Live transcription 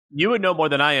you would know more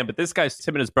than I am, but this guy's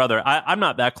Tim and his brother. I'm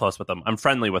not that close with them. I'm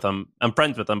friendly with them. I'm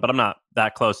friends with them, but I'm not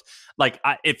that close. Like,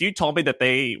 if you told me that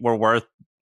they were worth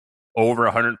over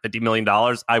 $150 million,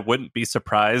 I wouldn't be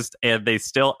surprised. And they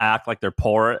still act like they're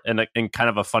poor in kind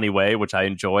of a funny way, which I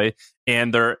enjoy.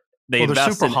 And they're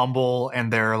super humble,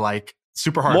 and they're like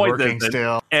super hardworking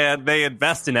still. And they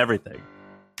invest in everything.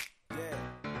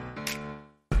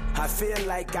 I feel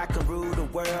like I can rule the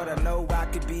world. I know I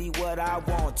can be what I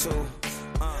want to.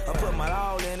 I put my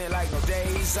all in it like no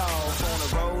days off. On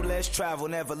the road, let's travel,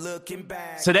 never looking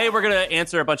back. Today we're going to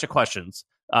answer a bunch of questions.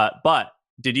 But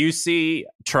did you see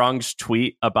Trung's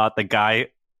tweet about the guy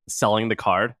selling the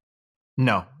card?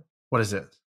 No. What is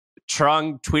it?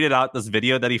 Trung tweeted out this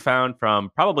video that he found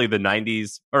from probably the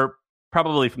 90s or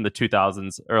probably from the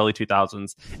 2000s, early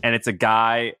 2000s. And it's a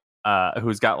guy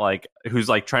who's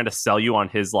trying to sell you on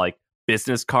his like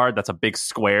business card that's a big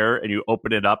square, and you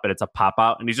open it up and it's a pop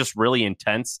out, and he's just really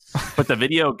intense. But the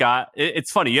video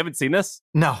it's funny. You haven't seen this?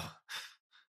 No.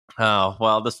 Oh,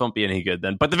 well, this won't be any good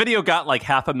then. But the video got like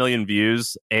 500,000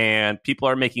 views, and people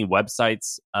are making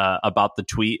websites about the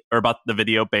tweet or about the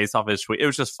video based off his tweet. It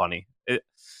was just funny. You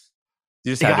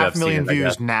just he got 500,000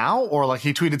 views now, or like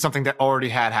he tweeted something that already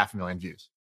had 500,000 views?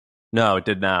 No, it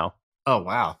did now. Oh,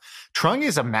 wow. Trung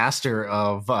is a master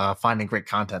of finding great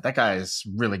content. That guy is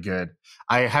really good.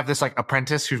 I have this like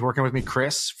apprentice who's working with me,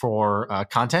 Chris, for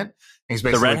content. He's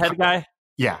basically the redhead guy?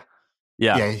 Yeah.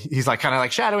 He's like kind of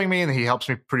like shadowing me, and he helps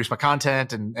me produce my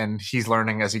content, and he's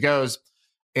learning as he goes.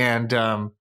 And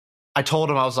I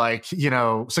told him, I was like,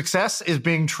 success is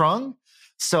being Trung.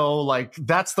 So like,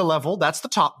 that's the level, that's the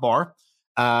top bar.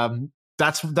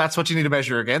 That's what you need to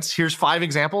measure against. Here's 5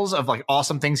 examples of like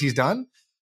awesome things he's done.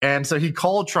 And so he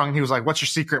called Trung. He was like, "What's your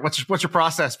secret? What's your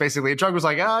process?" Basically, and Trung was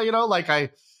like, like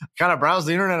I kind of browse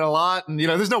the internet a lot, and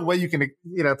there's no way you can,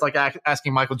 it's like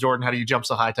asking Michael Jordan, "How do you jump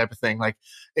so high?" type of thing. Like,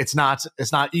 it's not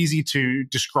easy to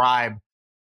describe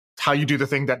how you do the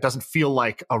thing that doesn't feel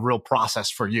like a real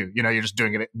process for you. You're just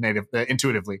doing it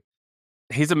intuitively.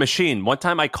 He's a machine. One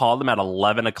time I called him at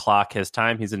 11 o'clock his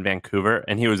time. He's in Vancouver,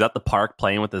 and he was at the park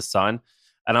playing with his son.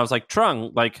 And I was like,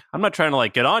 Trung, like, I'm not trying to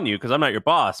like get on you because I'm not your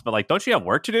boss, but like, don't you have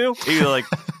work to do? He was like,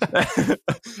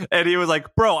 and he was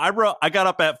like, bro, I got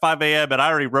up at 5 a.m. and I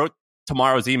already wrote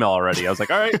tomorrow's email already. I was like,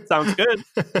 all right, sounds good.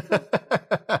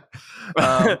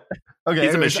 Okay,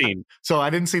 he's a machine. So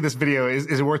I didn't see this video. Is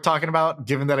it worth talking about,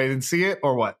 given that I didn't see it,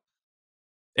 or what?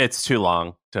 It's too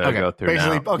long to go through.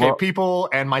 Basically, now. Okay, people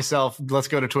and myself, let's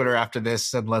go to Twitter after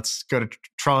this, and let's go to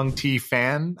Trung T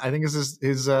Fan, I think is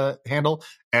his handle,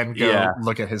 and go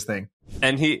look at his thing.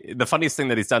 And the funniest thing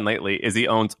that he's done lately is he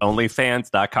owns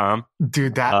OnlyFans.com.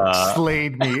 Dude, that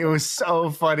slayed me. It was so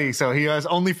funny. So he has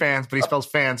OnlyFans, but he spells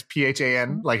fans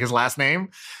PHAN, like his last name.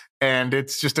 And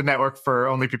it's just a network for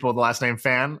only people with the last name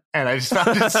Fan. And I just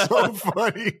found it so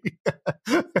funny.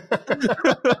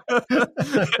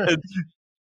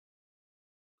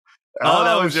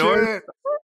 That was yours?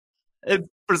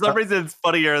 For some reason, it's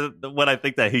funnier when I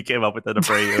think that he came up with it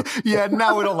for you. Yeah,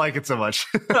 now we don't like it so much.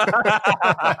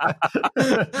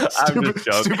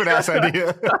 Stupid ass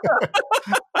idea.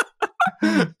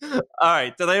 All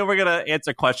right, today we're gonna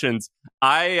answer questions.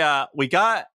 It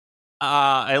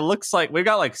looks like we've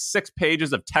got like 6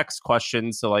 pages of text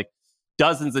questions, so like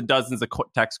dozens and dozens of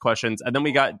text questions, and then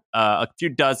we got a few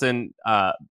dozen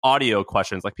audio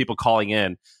questions, like people calling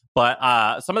in.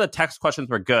 But some of the text questions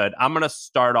were good. I'm going to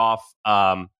start off.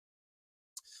 I'm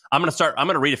going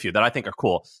to read a few that I think are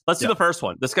cool. Let's do the first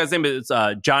one. This guy's name is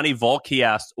Johnny Volk. He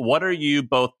asked, "What are you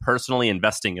both personally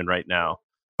investing in right now?"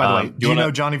 By the way, do you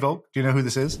know Johnny Volk? Do you know who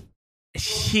this is?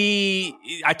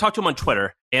 I talked to him on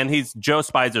Twitter, and he's Joe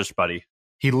Spizer's buddy.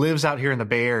 He lives out here in the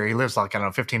Bay Area. He lives like,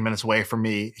 15 minutes away from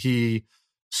me. He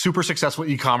super successful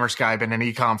e-commerce guy, been in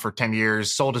e-com for 10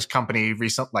 years, sold his company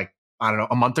recently,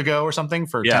 a month ago or something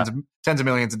for tens of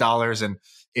millions of dollars. And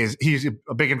he's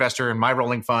a big investor in my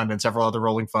rolling fund and several other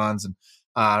rolling funds, and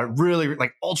really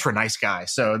like ultra nice guy.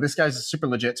 So this guy's super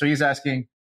legit. So he's asking,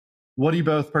 what are you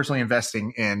both personally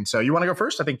investing in? So you want to go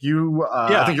first? I think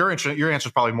I think your answer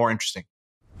is probably more interesting.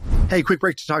 Hey, quick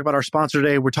break to talk about our sponsor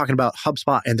today. We're talking about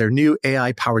HubSpot and their new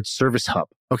AI-powered Service Hub.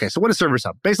 Okay, so what is Service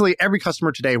Hub? Basically, every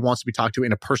customer today wants to be talked to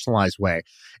in a personalized way.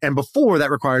 And before, that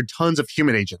required tons of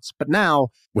human agents. But now,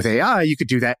 with AI, you could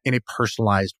do that in a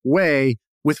personalized way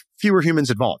with fewer humans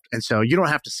involved. And so you don't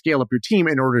have to scale up your team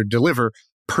in order to deliver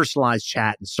personalized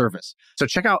chat and service. So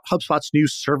check out HubSpot's new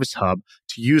Service Hub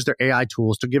to use their AI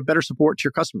tools to give better support to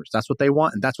your customers. That's what they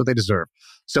want, and that's what they deserve.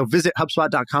 So visit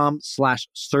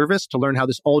HubSpot.com/service to learn how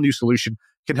this all-new solution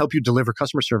can help you deliver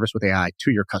customer service with AI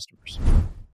to your customers.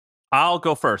 I'll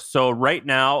go first. So right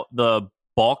now, the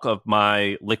bulk of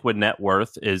my liquid net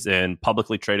worth is in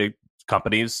publicly traded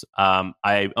companies.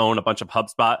 I own a bunch of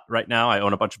HubSpot right now. I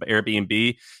own a bunch of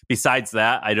Airbnb. Besides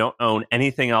that, I don't own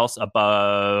anything else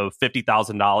above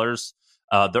 $50,000.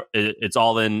 It's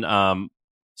all in.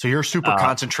 So you're super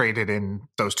concentrated in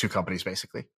those two companies,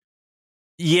 basically.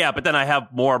 Yeah, but then I have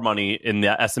more money in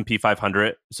the S&P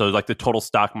 500. So like the total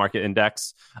stock market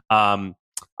index. I'm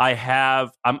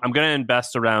going to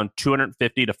invest around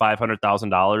 $250,000 to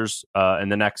 $500,000 in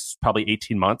the next probably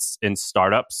 18 months in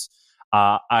startups.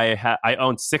 I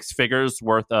own six figures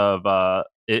worth of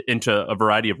into a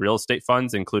variety of real estate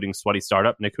funds, including Sweaty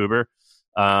Startup, Nick Huber.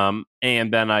 And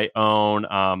then I own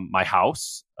my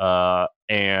house,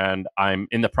 and I'm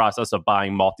in the process of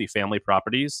buying multifamily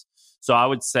properties. So I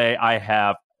would say I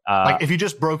have like if you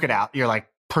just broke it out, you're like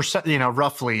percent,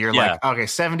 roughly you're like, okay,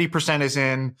 70% is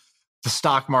in the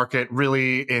stock market,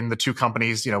 really in the two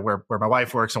companies, where my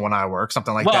wife works and when I work,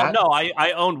 something like that. Well, no,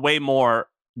 I own way more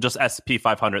just S&P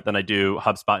 500 than I do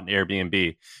HubSpot and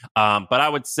Airbnb. But I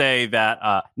would say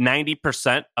that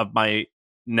 90% of my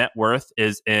net worth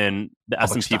is in the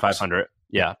S&P 500.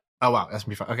 Yeah. Oh wow,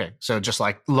 S&P 500. Okay, so just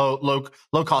like low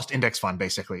cost index fund,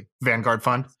 basically Vanguard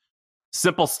fund.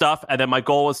 Simple stuff. And then my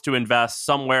goal is to invest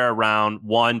somewhere around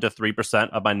 1% to 3%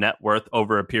 of my net worth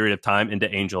over a period of time into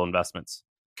angel investments.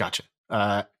 Gotcha.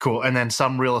 Cool. And then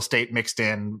some real estate mixed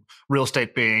in, real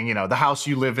estate being, the house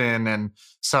you live in and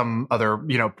some other,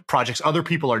 projects other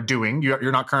people are doing.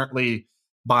 You're not currently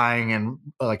buying and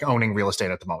like owning real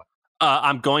estate at the moment.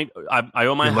 I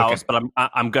own my house, but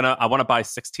I want to buy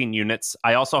 16 units.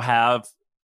 I also have,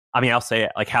 I'll say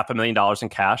like $500,000 in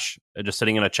cash just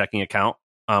sitting in a checking account,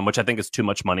 which I think is too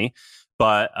much money.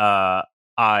 But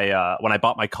when I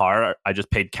bought my car, I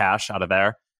just paid cash out of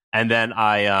there. And then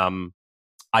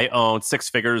I own six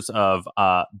figures of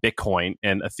Bitcoin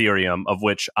and Ethereum, of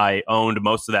which I owned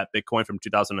most of that Bitcoin from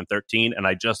 2013. And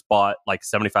I just bought like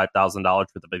 $75,000 worth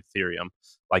of Ethereum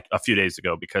like a few days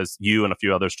ago because you and a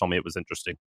few others told me it was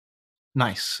interesting.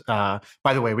 Nice. By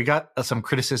the way, we got some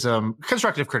criticism,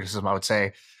 constructive criticism, I would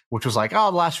say, which was like,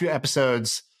 the last few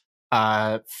episodes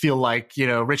feel like,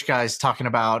 rich guys talking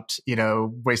about,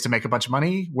 ways to make a bunch of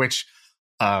money, which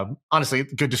honestly,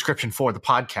 good description for the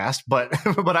podcast, but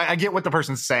I get what the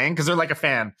person's saying because they're like a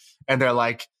fan and they're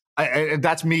like,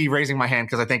 that's me raising my hand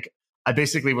because I think I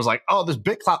basically was like, this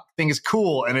BitClout thing is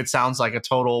cool and it sounds like a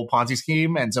total Ponzi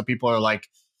scheme, and so people are like,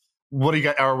 what do you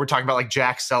got? Or we're talking about like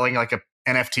Jack selling like a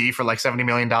NFT for like $70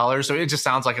 million, so it just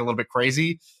sounds like a little bit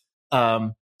crazy.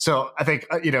 So I think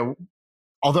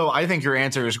although I think your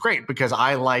answer is great because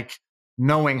I like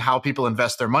knowing how people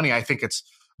invest their money. I think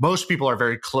most people are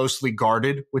very closely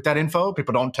guarded with that info.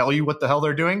 People don't tell you what the hell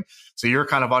they're doing. So you're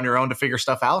kind of on your own to figure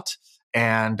stuff out.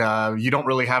 And you don't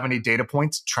really have any data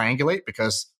points to triangulate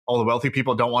because all the wealthy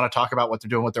people don't want to talk about what they're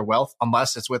doing with their wealth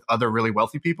unless it's with other really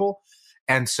wealthy people.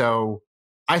 And so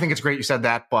I think it's great you said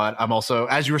that. But I'm also,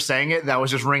 as you were saying it, that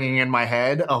was just ringing in my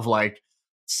head of like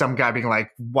some guy being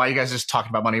like, why are you guys just talking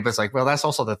about money? But it's like, well, that's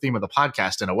also the theme of the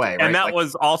podcast in a way. Right? And that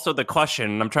was also the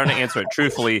question. I'm trying to answer it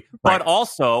truthfully. But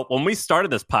also, when we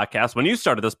started this podcast, when you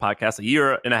started this podcast a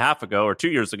year and a half ago or 2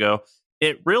 years ago,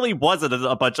 it really wasn't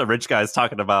a bunch of rich guys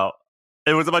talking about,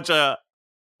 it was a bunch of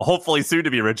hopefully soon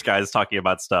to be rich guys talking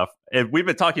about stuff. And we've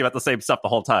been talking about the same stuff the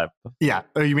whole time. Yeah.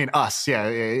 You mean us? Yeah.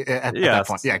 At that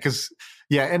point.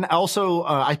 Yeah. And also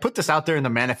I put this out there in the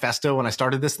manifesto when I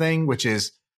started this thing, which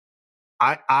is,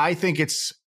 I think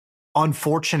it's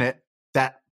unfortunate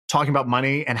that talking about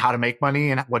money and how to make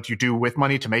money and what you do with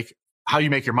money to how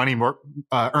you make your money more,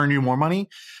 earn you more money.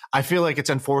 I feel like it's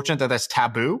unfortunate that that's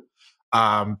taboo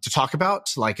to talk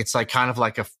about. Like it's kind of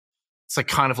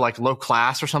like low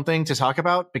class or something to talk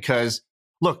about because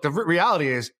look, the reality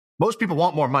is most people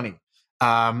want more money,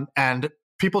 and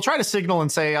people try to signal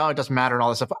and say, it doesn't matter and all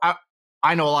this stuff.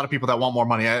 I know a lot of people that want more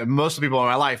money. Most of the people in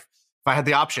my life. If I had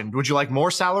the option, would you like more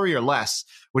salary or less?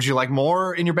 Would you like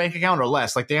more in your bank account or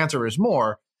less? Like the answer is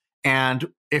more. And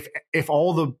if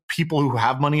all the people who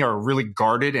have money are really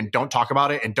guarded and don't talk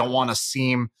about it and don't want to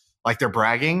seem like they're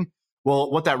bragging, well,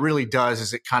 what that really does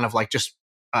is it kind of like just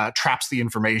traps the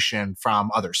information from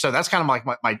others. So that's kind of like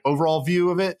my overall view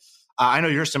of it. I know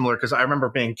you're similar because I remember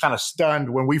being kind of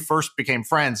stunned when we first became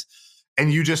friends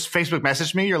and you just Facebook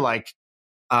messaged me. You're like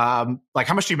how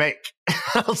much do you make?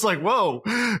 I was like, whoa,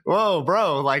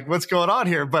 bro, like what's going on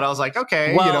here? But I was like,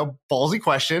 okay, ballsy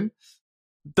question.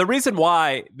 The reason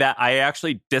why that I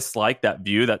actually dislike that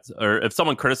view or if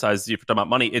someone criticizes you for talking about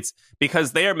money, it's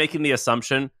because they are making the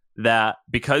assumption that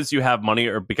because you have money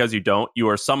or because you don't, you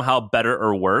are somehow better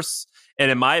or worse. And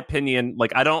in my opinion,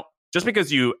 like I don't just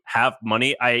because you have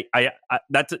money,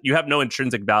 that's you have no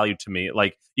intrinsic value to me.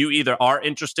 Like, you either are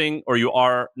interesting or you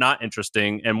are not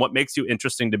interesting. And what makes you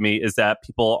interesting to me is that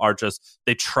people are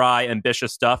they try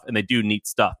ambitious stuff and they do neat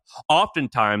stuff.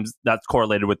 Oftentimes that's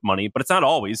correlated with money, but it's not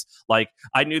always. Like,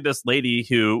 I knew this lady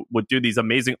who would do these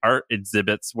amazing art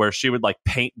exhibits where she would like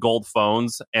paint gold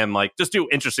phones and like just do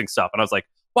interesting stuff. And I was like,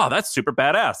 wow, that's super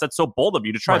badass. That's so bold of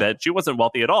you to try that. She wasn't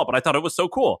wealthy at all, but I thought it was so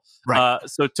cool. Right.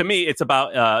 So to me, it's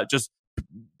about just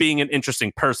being an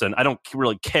interesting person. I don't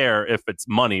really care if it's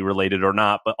money related or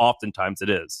not, but oftentimes it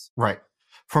is. Right.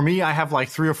 For me, I have like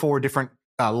 3 or 4 different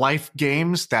life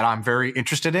games that I'm very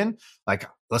interested in. Like,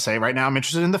 let's say right now I'm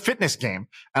interested in the fitness game,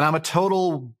 and I'm a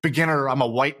total beginner. I'm a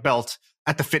white belt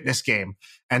at the fitness game.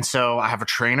 And so I have a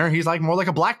trainer. He's like more like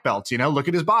a black belt, look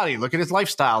at his body, look at his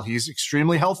lifestyle. He's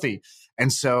extremely healthy.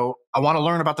 And so I want to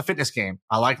learn about the fitness game.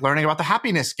 I like learning about the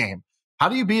happiness game. How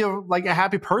do you be a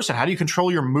happy person? How do you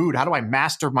control your mood? How do I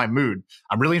master my mood?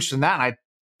 I'm really interested in that. And I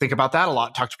think about that a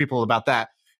lot, talk to people about that.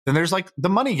 Then there's like the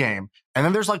money game. And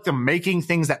then there's like the making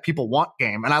things that people want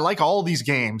game. And I like all these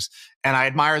games, and I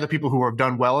admire the people who have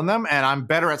done well in them. And I'm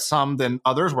better at some than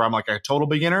others where I'm like a total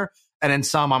beginner. And in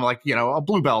some, I'm like, a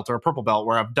blue belt or a purple belt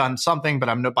where I've done something, but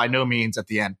I'm by no means at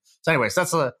the end. So anyways,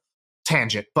 that's a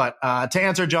tangent. But to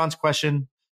answer John's question,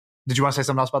 did you want to say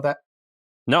something else about that?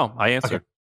 No, I answered.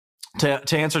 Okay.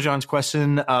 To answer John's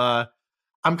question,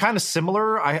 I'm kind of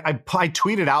similar. I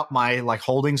tweeted out my like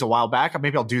holdings a while back.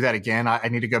 Maybe I'll do that again. I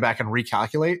need to go back and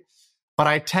recalculate. But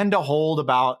I tend to hold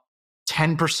about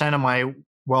 10% of my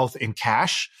wealth in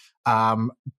cash.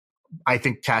 I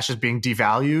think cash is being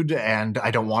devalued, and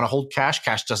I don't want to hold cash.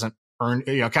 Cash doesn't earn,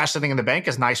 cash sitting in the bank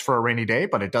is nice for a rainy day,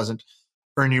 but it doesn't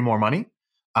earn you more money.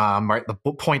 Right. The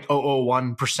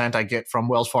 0.001% I get from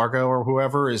Wells Fargo or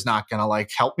whoever is not going to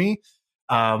like help me.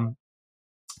 I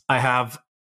have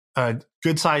a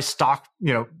good sized stock,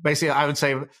 basically I would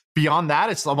say beyond that,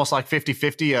 it's almost like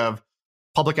 50-50 of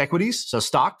public equities. So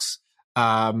stocks,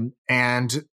 and,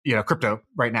 crypto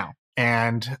right now.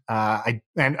 And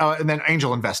then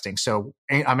angel investing. So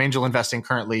I'm angel investing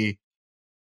currently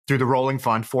through the rolling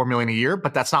fund, $4 million a year,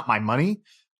 but that's not my money.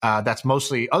 That's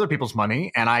mostly other people's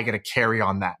money, and I get a carry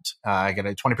on that. I get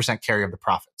a 20% carry of the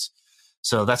profits.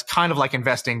 So that's kind of like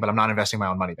investing, but I'm not investing my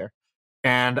own money there.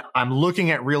 And I'm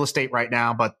looking at real estate right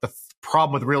now, but the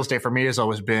problem with real estate for me has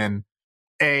always been,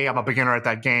 A, I'm a beginner at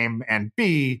that game, and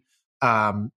B,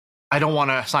 I don't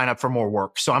want to sign up for more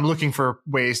work. So I'm looking for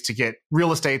ways to get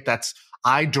real estate that's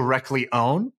I directly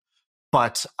own,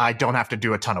 but I don't have to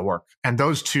do a ton of work. And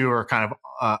those two are kind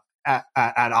of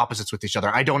at opposites with each other.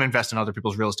 I don't invest in other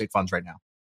people's real estate funds right now.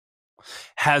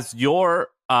 Has your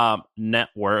net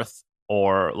worth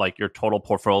or like your total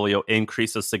portfolio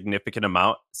increased a significant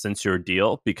amount since your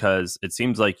deal? Because it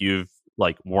seems like you've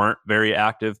weren't very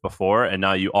active before, and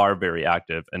now you are very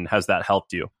active. And has that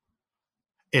helped you?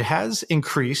 It has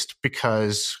increased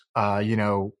because,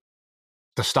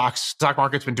 the stock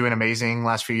market's been doing amazing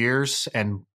last few years.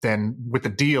 And then with the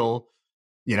deal,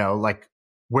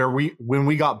 when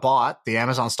we got bought, the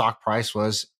Amazon stock price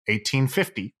was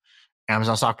 $18.50.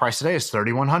 Amazon stock price today is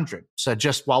 $3,100. So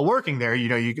just while working there,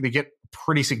 you get a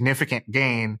pretty significant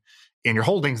gain in your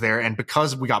holdings there. And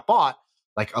because we got bought,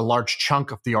 like a large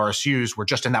chunk of the RSUs were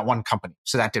just in that one company.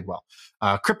 So that did well.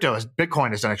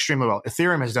 Bitcoin has done extremely well.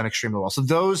 Ethereum has done extremely well. So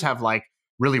those have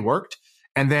really worked.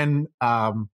 And then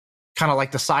kind of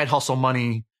like the side hustle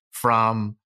money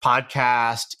from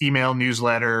podcast, email,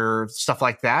 newsletter, stuff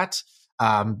like that,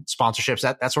 sponsorships,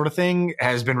 that sort of thing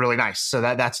has been really nice. So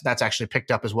that's actually picked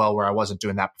up as well, where I wasn't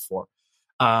doing that before.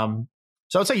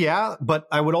 So I'd say, yeah, but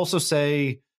I would also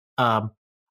say,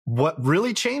 what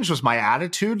really changed was my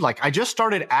attitude. Like, I just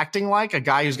started acting like a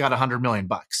guy who's got $100 million,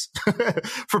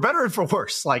 for better and for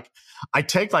worse. Like, I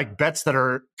take bets that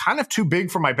are kind of too big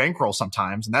for my bankroll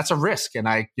sometimes, and that's a risk, and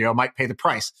I, might pay the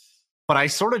price. But I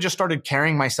sort of just started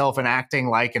carrying myself and acting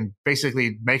like, and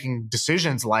basically making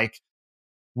decisions like,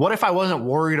 what if I wasn't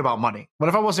worried about money? What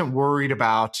if I wasn't worried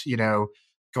about,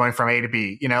 going from A to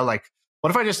B? What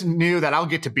if I just knew that I'll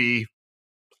get to B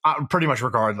pretty much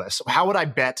regardless? How would I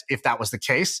bet if that was the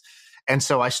case? And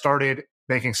so I started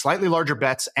making slightly larger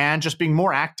bets and just being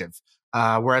more active.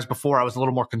 Whereas before I was a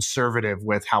little more conservative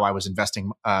with how I was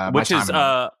investing. Which is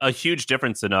a huge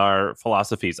difference in our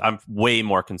philosophies. I'm way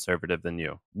more conservative than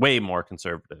you. Way more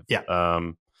conservative. Yeah.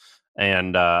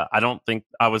 And I don't think,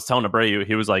 I was telling Abreu,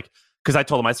 he was like, because I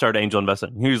told him I started angel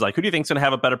investing. He was like, who do you think's going to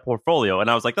have a better portfolio? And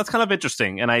I was like, that's kind of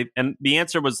interesting. And the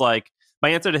answer was my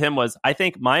answer to him was, I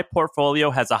think my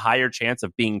portfolio has a higher chance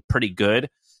of being pretty good,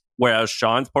 whereas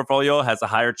Sean's portfolio has a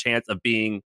higher chance of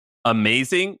being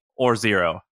amazing or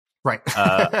zero. Right.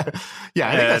 Yeah,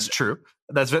 I think that's true.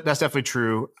 That's definitely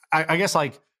true. I guess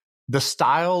like the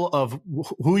style of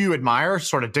who you admire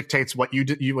sort of dictates what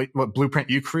what blueprint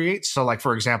you create. So like,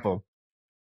 for example,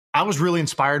 I was really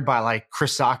inspired by like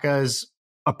Chris Sacca's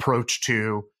approach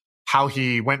to how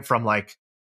he went from like,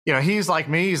 he's like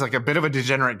me. He's like a bit of a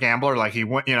degenerate gambler. Like he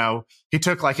went, he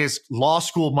took like his law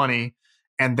school money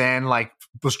and then like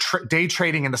was day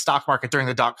trading in the stock market during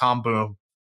the .com boom,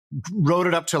 wrote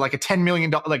it up to like a $10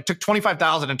 million, like took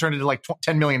 25,000 and turned it to like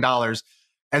 $10 million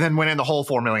and then went in the whole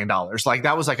 $4 million. Like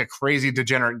that was like a crazy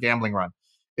degenerate gambling run.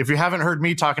 If you haven't heard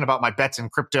me talking about my bets in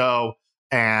crypto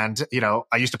and,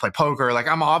 I used to play poker, like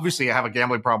I have a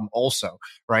gambling problem also.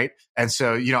 Right. And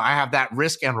so, I have that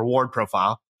risk and reward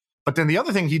profile. But then the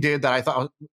other thing he did that I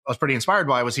thought I was pretty inspired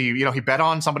by was he bet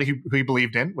on somebody who he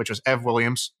believed in, which was Ev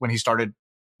Williams when he started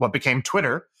what became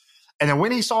Twitter. And then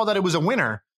when he saw that it was a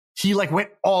winner, he like went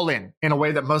all in a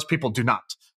way that most people do not.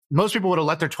 Most people would have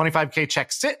let their 25K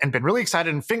check sit and been really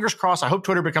excited and fingers crossed, I hope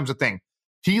Twitter becomes a thing.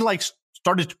 He like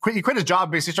he quit his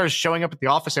job, basically started showing up at the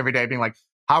office every day being like,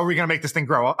 how are we going to make this thing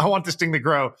grow? I want this thing to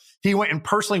grow. He went and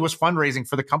personally was fundraising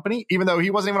for the company, even though he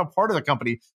wasn't even a part of the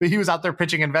company, but he was out there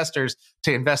pitching investors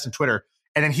to invest in Twitter.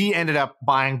 And then he ended up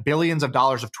buying billions of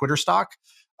dollars of Twitter stock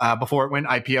before it went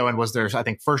IPO and was their, I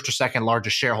think, first or second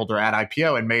largest shareholder at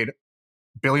IPO and made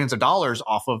billions of dollars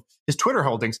off of his Twitter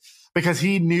holdings because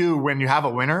he knew when you have a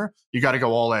winner, you got to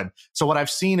go all in. So what I've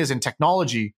seen is in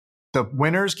technology, the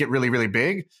winners get really, really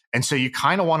big. And so you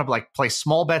kind of want to like play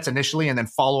small bets initially and then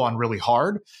follow on really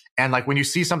hard. And like when you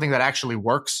see something that actually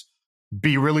works,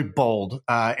 be really bold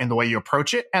in the way you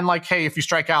approach it. And like, hey, if you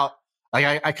strike out,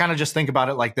 like I kind of just think about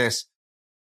it like this.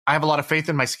 I have a lot of faith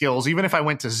in my skills. Even if I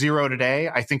went to 0 today,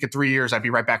 I think in 3 years, I'd be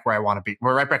right back where I want to be.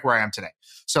 We're right back where I am today.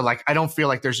 So like, I don't feel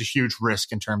like there's a huge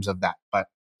risk in terms of that. But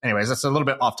anyways, that's a little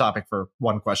bit off topic for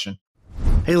one question.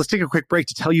 Hey, let's take a quick break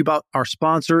to tell you about our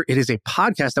sponsor. It is a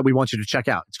podcast that we want you to check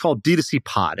out. It's called D2C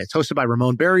Pod. It's hosted by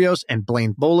Ramon Barrios and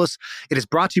Blaine Bolus. It is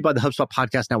brought to you by the HubSpot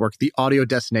Podcast Network, the audio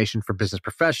destination for business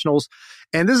professionals.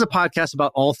 And this is a podcast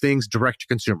about all things direct to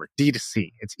consumer,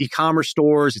 D2C. It's e-commerce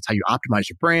stores. It's how you optimize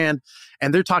your brand.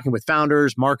 And they're talking with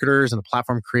founders, marketers, and the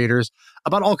platform creators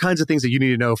about all kinds of things that you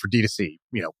need to know for D2C.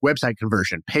 Website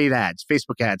conversion, paid ads,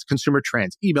 Facebook ads, consumer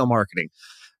trends, email marketing.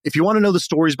 If you want to know the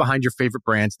stories behind your favorite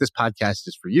brands, this podcast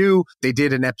is for you. They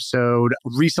did an episode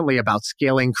recently about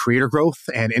scaling creator growth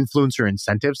and influencer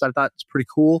incentives that I thought was pretty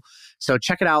cool. So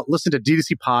check it out. Listen to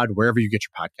D2C Pod wherever you get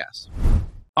your podcasts.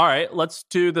 All right, let's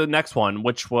do the next one,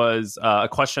 which was a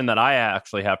question that I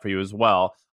actually have for you as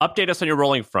well. Update us on your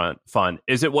rolling fund.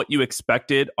 Is it what you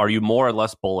expected? Are you more or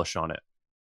less bullish on it?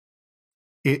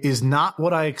 It is not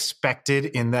what I expected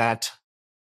in that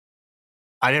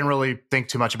I didn't really think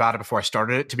too much about it before I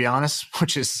started it, to be honest,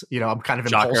 which is, I'm kind of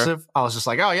impulsive. I was just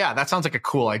like, oh yeah, that sounds like a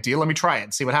cool idea. Let me try it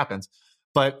and see what happens.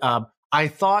 But I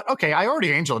thought, okay, I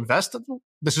already angel invested.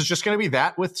 This is just going to be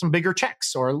that with some bigger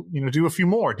checks or, do a few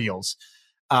more deals.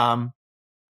 But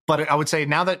I would say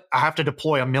now that I have to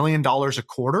deploy $1 million a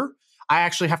quarter, I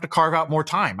actually have to carve out more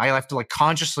time. I have to like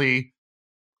consciously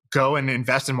go and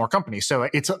invest in more companies. So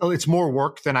it's more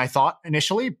work than I thought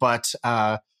initially, but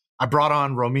I brought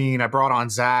on Romeen, I brought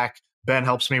on Zach, Ben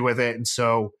helps me with it. And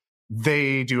so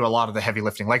they do a lot of the heavy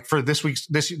lifting. Like for this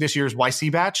year's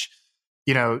YC batch,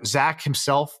 Zach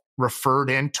himself referred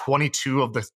in 22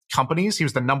 of the companies. He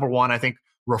was the number one, I think,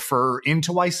 refer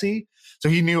into YC. So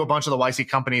he knew a bunch of the YC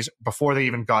companies before they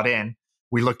even got in.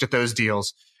 We looked at those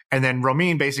deals. And then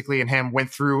Romeen basically and him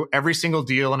went through every single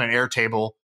deal in an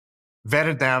Airtable,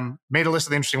 vetted them, made a list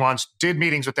of the interesting ones, did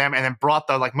meetings with them, and then brought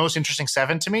the like most interesting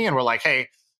 7 to me. And we're like, hey,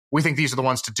 we think these are the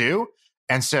ones to do.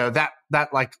 And so that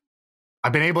like,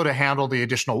 I've been able to handle the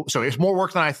additional. So it's more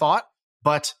work than I thought,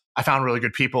 but I found really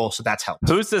good people. So that's helped.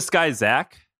 Who's this guy,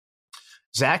 Zach?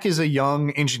 Zach is a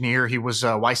young engineer. He was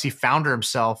a YC founder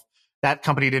himself. That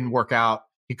company didn't work out.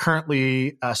 He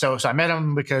currently, so I met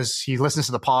him because he listens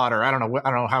to the pod, or I don't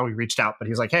know how he reached out, but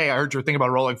he's like, hey, I heard you were thinking about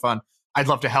rolling fund. I'd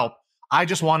love to help. I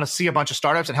just want to see a bunch of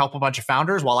startups and help a bunch of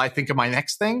founders while I think of my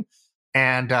next thing.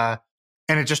 And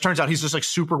it just turns out he's just like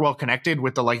super well connected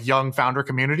with the like young founder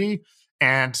community.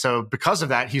 And so because of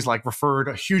that, he's like referred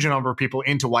a huge number of people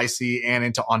into YC and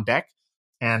into On Deck.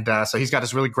 And so he's got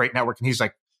this really great network and he's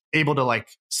like able to like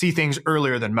see things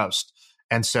earlier than most.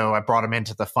 And so I brought him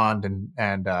into the fund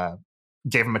and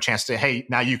gave him a chance to, hey,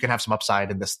 now you can have some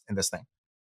upside in this thing.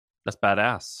 That's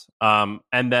badass.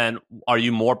 And then are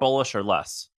you more bullish or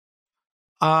less?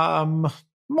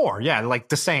 More. Yeah. Like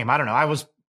the same. I don't know.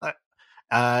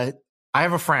 I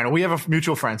have a friend. We have a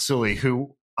mutual friend, Sully,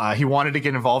 who he wanted to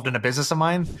get involved in a business of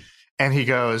mine. And he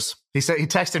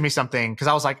texted me something because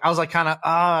I was like kind of,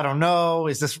 I don't know.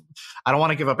 I don't want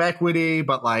to give up equity,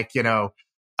 but like,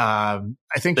 I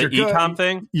think the you're good. e-com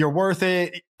thing? You're worth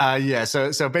it. Yeah.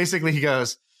 So basically he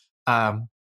goes,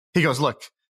 look,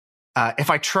 if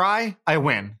I try, I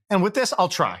win. And with this, I'll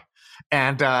try.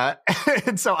 And,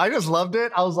 and so I just loved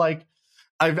it. I was like,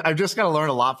 I've just got to learn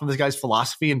a lot from this guy's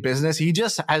philosophy in business. He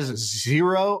just has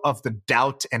zero of the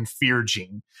doubt and fear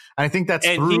gene. And I think that's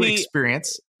through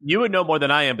experience. You would know more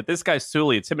than I am, but this guy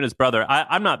Sully, it's him and his brother.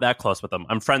 I'm not that close with him.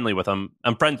 I'm friendly with him.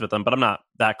 I'm friends with him, but I'm not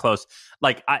that close.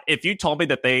 Like, if you told me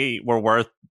that they were worth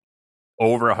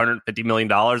over $150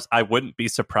 million, I wouldn't be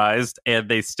surprised. And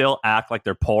they still act like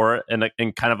they're poor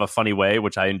in kind of a funny way,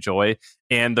 which I enjoy.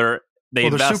 And they're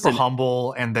super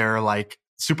humble, and they're like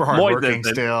super hardworking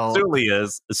still.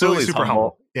 Sully's super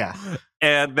humble. Yeah.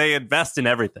 And they invest in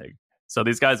everything. So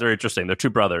these guys are interesting. They're two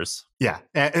brothers. Yeah.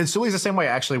 And Sully's the same way,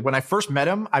 actually. When I first met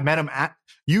him, at,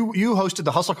 you hosted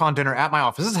the HustleCon dinner at my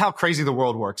office. This is how crazy the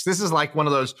world works. This is like one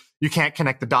of those, you can't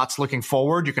connect the dots looking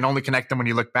forward. You can only connect them when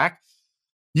you look back.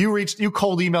 You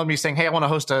cold emailed me saying, hey, I want to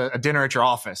host a dinner at your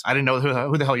office. I didn't know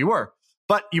who the hell you were,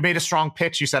 but you made a strong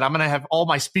pitch. You said, I'm going to have all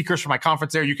my speakers for my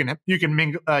conference there. You can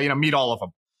meet all of them.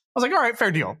 I was like, all right,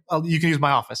 fair deal. You can use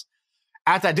my office.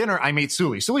 At that dinner, I meet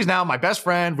Sully. Sully's now my best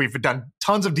friend. We've done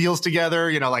tons of deals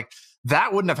together. Like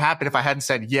that wouldn't have happened if I hadn't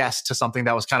said yes to something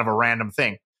that was kind of a random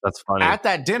thing. That's funny. At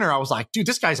that dinner, I was like, dude,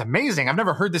 this guy's amazing. I've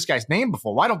never heard this guy's name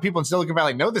before. Why don't people in Silicon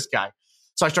Valley know this guy?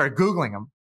 So I started Googling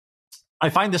him. I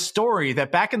find this story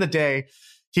that back in the day,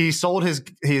 he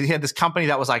had this company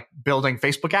that was like building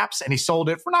Facebook apps, and he sold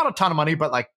it for not a ton of money,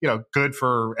 but like, good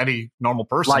for any normal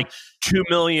person. Like $2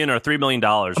 million or $3 million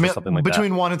or something like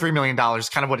between that. $1 and $3 million is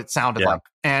kind of what it sounded like.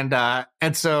 And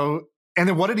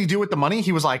then what did he do with the money?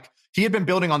 He was like, he had been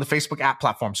building on the Facebook app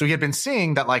platform. So he had been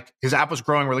seeing that like his app was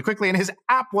growing really quickly, and his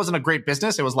app wasn't a great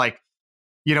business. It was like,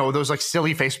 those like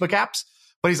silly Facebook apps.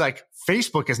 But he's like,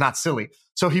 Facebook is not silly.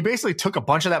 So he basically took a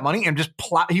bunch of that money and just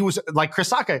he was like Chris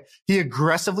Sacca. He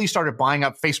aggressively started buying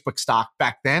up Facebook stock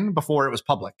back then before it was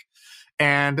public.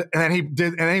 And then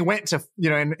he went to,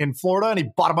 in Florida, and he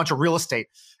bought a bunch of real estate.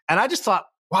 And I just thought,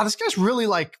 wow, this guy's really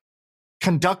like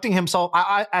conducting himself.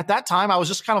 I at that time, I was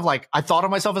just kind of like, I thought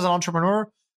of myself as an entrepreneur,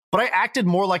 but I acted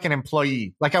more like an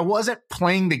employee. Like I wasn't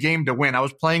playing the game to win. I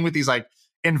was playing with these like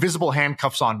invisible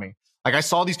handcuffs on me. Like I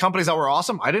saw these companies that were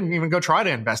awesome. I didn't even go try to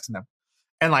invest in them.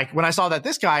 And like when I saw that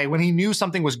this guy, when he knew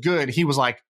something was good, he was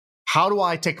like, how do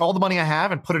I take all the money I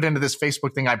have and put it into this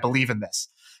Facebook thing? I believe in this.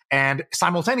 And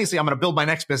simultaneously, I'm going to build my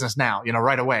next business now,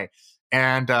 right away.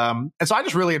 And so I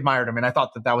just really admired him. And I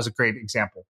thought that was a great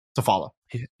example to follow.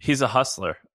 He's a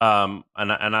hustler. And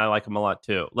I like him a lot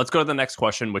too. Let's go to the next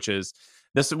question, which is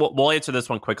this. We'll answer this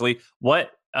one quickly. What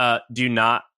do you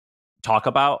not talk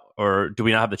about, or do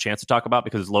we not have the chance to talk about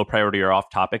because it's low priority or off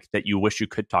topic that you wish you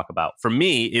could talk about? For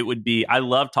me, it would be, I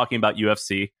love talking about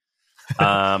UFC.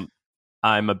 I'm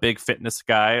a big fitness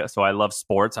guy, so I love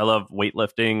sports. I love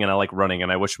weightlifting, and I like running,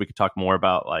 and I wish we could talk more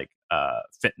about like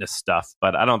fitness stuff,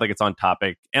 but I don't think it's on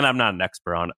topic, and I'm not an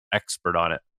expert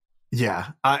on it.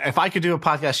 Yeah. If I could do a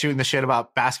podcast shooting the shit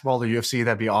about basketball or UFC,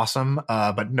 that'd be awesome.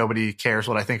 But nobody cares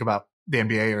what I think about the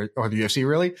NBA or the UFC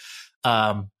really.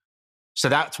 So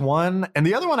that's one. And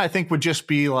the other one I think would just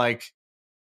be like,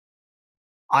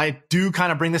 I do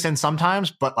kind of bring this in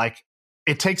sometimes, but like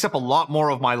it takes up a lot more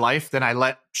of my life than I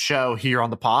let show here on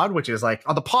the pod, which is like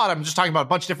on the pod, I'm just talking about a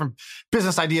bunch of different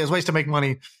business ideas, ways to make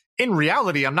money. In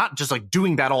reality, I'm not just like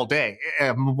doing that all day.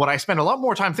 What I spend a lot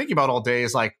more time thinking about all day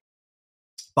is like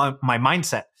my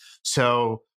mindset.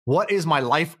 So what is my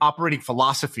life operating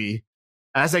philosophy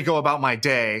as I go about my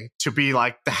day to be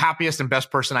like the happiest and best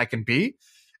person I can be?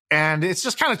 And it's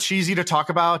just kind of cheesy to talk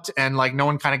about, and like no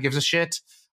one kind of gives a shit.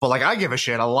 But like I give a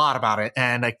shit a lot about it,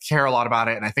 and I care a lot about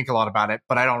it, and I think a lot about it,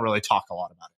 but I don't really talk a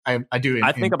lot about it. I do.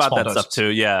 I think about that stuff too.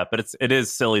 Yeah, but it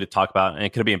is silly to talk about, and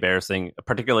it could be embarrassing,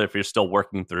 particularly if you're still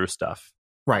working through stuff.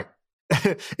 Right.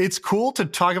 It's cool to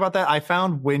talk about that. I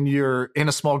found when you're in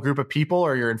a small group of people,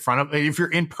 or you're if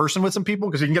you're in person with some people,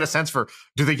 because you can get a sense for,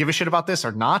 do they give a shit about this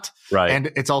or not? Right.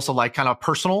 And it's also like kind of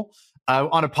personal.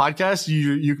 On a podcast,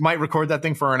 you might record that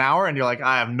thing for an hour, and you're like,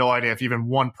 I have no idea if even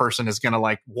one person is going to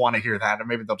like want to hear that, and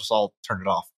maybe they'll just all turn it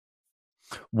off.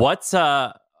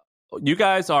 You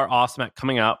guys are awesome at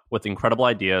coming up with incredible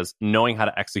ideas, knowing how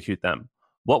to execute them.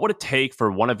 What would it take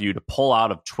for one of you to pull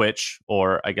out of Twitch,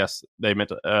 or I guess they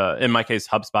meant, in my case,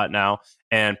 HubSpot now,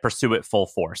 and pursue it full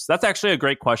force? That's actually a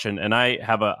great question, and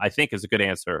I think is a good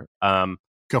answer.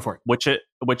 Go for it.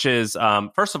 Which is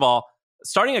first of all,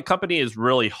 starting a company is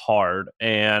really hard,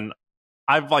 and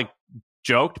I've like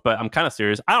joked, but I'm kind of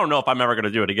serious. I don't know if I'm ever going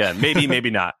to do it again.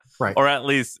 Maybe not. Right. Or at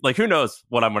least, like, who knows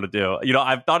what I'm going to do? You know,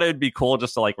 I've thought it would be cool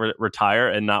just to like retire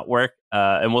and not work.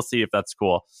 And we'll see if that's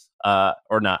cool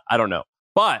or not. I don't know.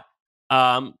 But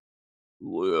I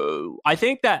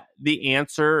think that the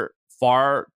answer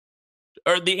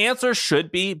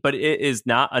should be, but it is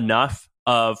not enough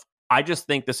of, I just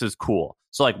think this is cool.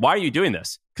 So like, why are you doing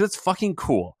this? Because it's fucking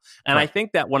cool. And I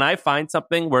think that when I find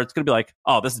something where it's going to be like,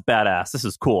 oh, this is badass, this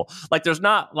is cool. Like, there's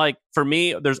not like, for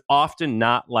me, there's often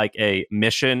not like a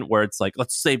mission where it's like,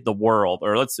 let's save the world,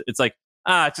 or it's like,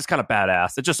 it's just kind of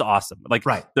badass. It's just awesome. Like,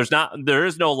 there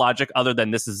is no logic other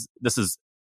than this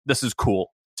is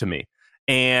cool to me.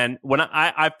 And when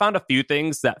I found a few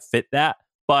things that fit that,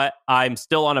 but I'm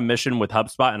still on a mission with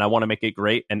HubSpot and I want to make it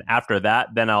great. And after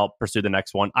that, then I'll pursue the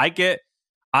next one.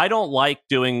 I don't like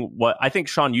doing what I think,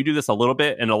 Sean, you do this a little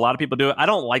bit, and a lot of people do it. I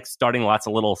don't like starting lots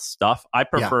of little stuff. I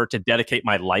prefer to dedicate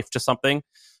my life to something.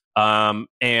 And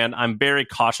I'm very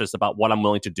cautious about what I'm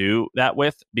willing to do that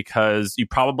with, because you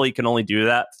probably can only do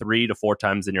that 3 to 4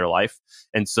 times in your life.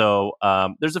 And so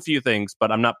there's a few things, but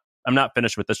I'm not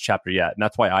finished with this chapter yet. And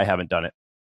that's why I haven't done it.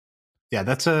 Yeah,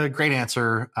 that's a great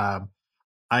answer.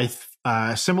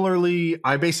 Similarly,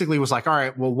 I basically was like, all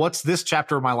right, well, what's this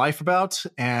chapter of my life about?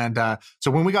 And so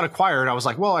when we got acquired, I was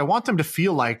like, well, I want them to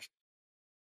feel like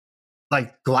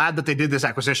glad that they did this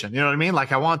acquisition. You know what I mean?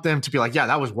 Like, I want them to be like, yeah,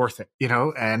 that was worth it, you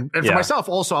know? And for myself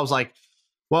also, I was like,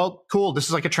 well, cool. This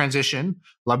is like a transition.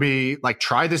 Let me like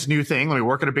try this new thing. Let me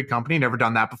work at a big company. Never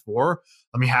done that before.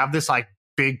 Let me have this like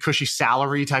big cushy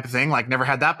salary type of thing. Like, never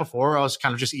had that before. I was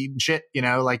kind of just eating shit, you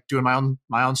know, like doing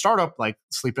my own startup, like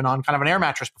sleeping on kind of an air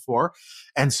mattress before.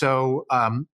 And so,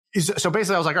 so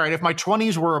basically I was like, all right, if my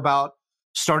 20s were about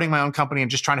starting my own company and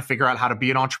just trying to figure out how to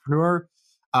be an entrepreneur,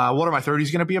 what are my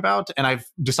 30s going to be about? And I've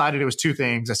decided it was 2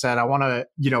 things. I said, I want to,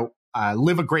 you know,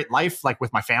 live a great life, like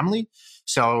with my family.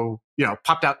 So, you know,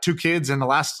 popped out 2 kids in the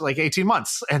last like 18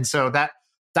 months. And so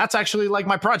that's actually like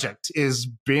my project, is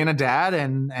being a dad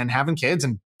and having kids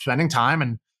and spending time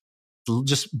and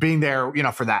just being there, you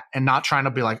know, for that, and not trying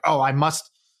to be like, oh, I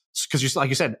must, because like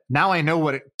you said, now I know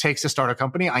what it takes to start a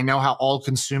company. I know how all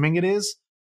consuming it is.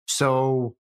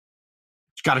 So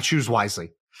got to choose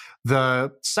wisely.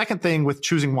 The second thing with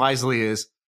choosing wisely is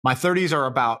my 30s are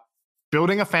about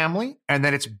building a family, and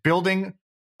then it's building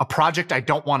a project I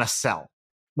don't want to sell,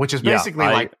 which is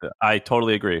basically I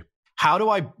totally agree. How do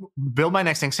I build my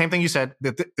next thing? Same thing you said,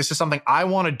 that this is something I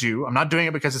want to do. I'm not doing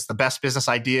it because it's the best business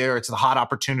idea or it's the hot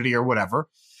opportunity or whatever.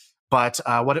 But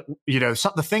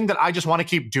the thing that I just want to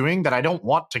keep doing, that I don't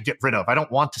want to get rid of. I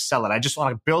don't want to sell it. I just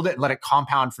want to build it and let it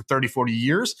compound for 30, 40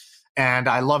 years. And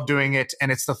I love doing it.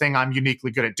 And it's the thing I'm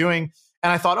uniquely good at doing.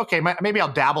 And I thought, okay, maybe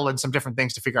I'll dabble in some different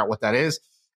things to figure out what that is.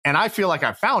 And I feel like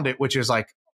I found it, which is like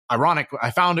ironic. I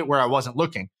found it where I wasn't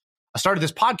looking. I started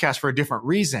this podcast for a different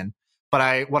reason.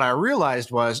 But what I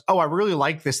realized was, I really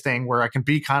like this thing where I can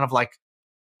be kind of like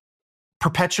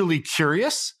perpetually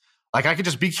curious. Like, I could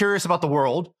just be curious about the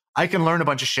world. I can learn a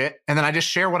bunch of shit, and then I just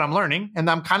share what I'm learning. And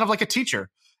I'm kind of like a teacher.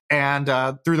 And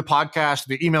through the podcast,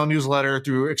 the email newsletter,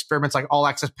 through experiments like All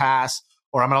Access Pass,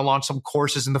 or I'm going to launch some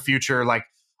courses in the future. Like,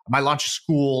 I might launch a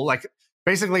school. Like,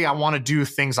 basically, I want to do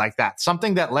things like that.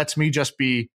 Something that lets me just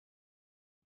be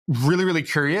really, really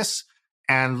curious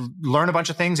and learn a bunch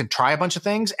of things and try a bunch of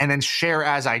things and then share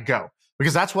as I go.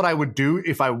 Because that's what I would do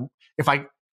if I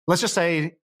let's just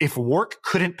say, if work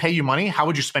couldn't pay you money, how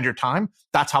would you spend your time?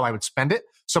 That's how I would spend it.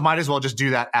 So might as well just do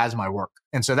that as my work.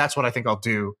 And so that's what I think I'll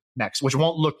do next, which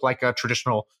won't look like a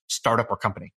traditional startup or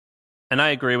company. And I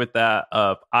agree with that.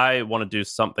 I want to do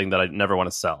something that I never want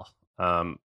to sell.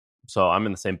 So I'm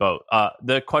in the same boat.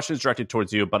 The question is directed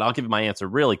towards you, but I'll give you my answer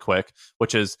really quick,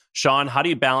 which is, Sean, how do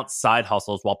you balance side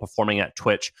hustles while performing at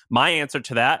Twitch? My answer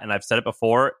to that, and I've said it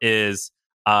before, is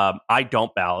I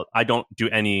don't do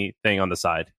anything on the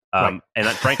side. And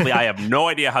frankly, I have no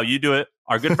idea how you do it.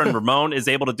 Our good friend Ramon is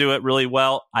able to do it really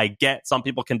well. I get some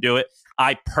people can do it.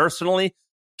 I personally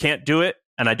can't do it,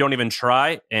 and I don't even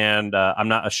try. And I'm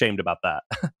not ashamed about that.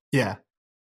 Yeah.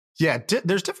 Yeah,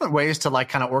 there's different ways to like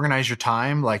kind of organize your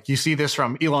time. Like, you see this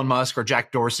from Elon Musk or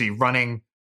Jack Dorsey running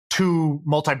 2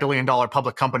 multi-billion-dollar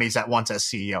public companies at once as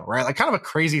CEO, right? Like, kind of a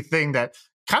crazy thing that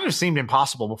kind of seemed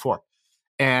impossible before.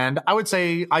 And I would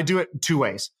say I do it 2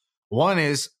 ways. One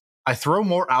is I throw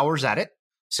more hours at it.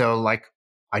 So like,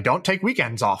 I don't take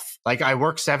weekends off. Like, I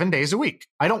work 7 days a week.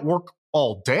 I don't work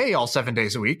all day, all 7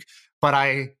 days a week, but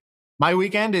my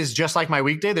weekend is just like my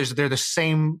weekday. They're the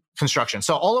same construction.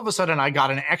 So all of a sudden I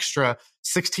got an extra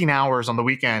 16 hours on the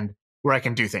weekend where I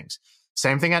can do things.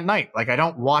 Same thing at night. Like, I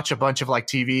don't watch a bunch of like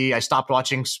TV. I stopped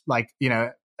watching like,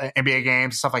 NBA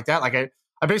games, stuff like that. Like,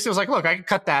 I basically was like, look, I can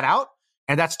cut that out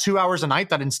And that's 2 hours a night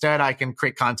that instead I can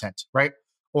create content, right?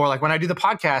 Or like when I do the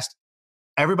podcast,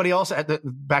 everybody else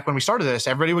back when we started this,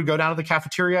 everybody would go down to the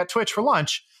cafeteria at Twitch for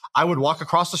lunch. I would walk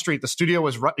across the street. The studio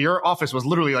your office was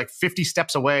literally like 50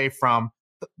 steps away from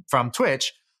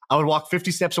Twitch. I would walk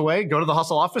 50 steps away, go to the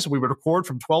Hustle office. We would record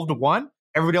from 12 to 1.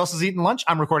 Everybody else is eating lunch.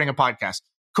 I'm recording a podcast.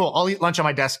 Cool. I'll eat lunch on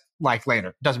my desk like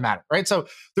later. Doesn't matter, right? So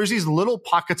there's these little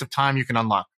pockets of time you can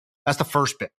unlock. That's the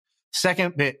first bit.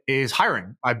 Second bit is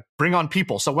hiring. I bring on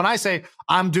people. So when I say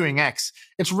I'm doing X,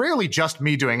 it's rarely just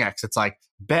me doing X. It's like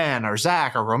Ben or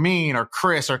Zach or Romeen or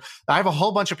Chris, or I have a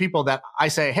whole bunch of people that I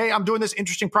say, hey, I'm doing this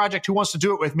interesting project. Who wants to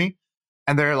do it with me?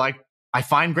 And they're like, I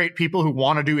find great people who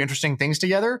want to do interesting things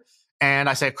together. And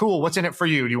I say, cool, what's in it for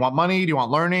you? Do you want money? Do you want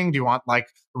learning? Do you want want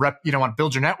to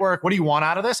build your network? What do you want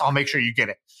out of this? I'll make sure you get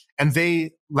it. And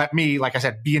they let me, like I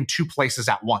said, be in two places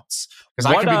at once, because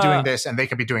I could be doing this and they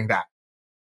could be doing that.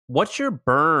 What's your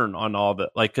burn on all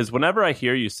the, like, because whenever I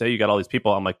hear you say you got all these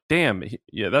people, I'm like, damn,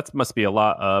 yeah, that must be a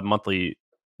lot monthly.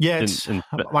 Yeah,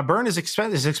 my burn is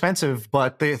expensive,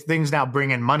 but the things now bring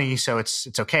in money, so it's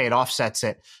okay. It offsets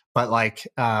it. But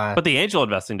but the angel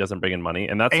investing doesn't bring in money,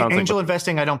 and that sounds angel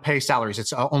investing. I don't pay salaries;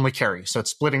 it's only carry, so it's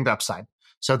splitting the upside.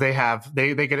 So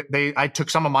I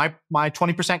took some of my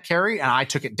 20% carry and I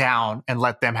took it down and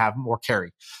let them have more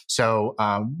carry. So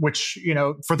which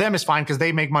for them is fine because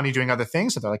they make money doing other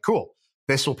things. So they're like, cool,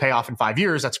 this will pay off in 5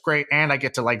 years. That's great, and I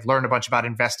get to learn a bunch about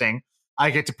investing. I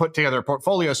get to put together a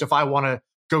portfolio. So if I want to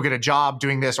go get a job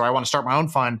doing this, or I want to start my own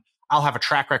fund, I'll have a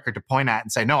track record to point at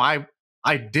and say, no,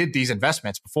 I did these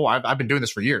investments before. I've been doing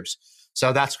this for years.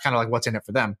 So that's kind of what's in it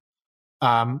for them.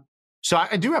 So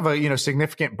I do have a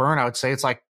significant burn. I would say it's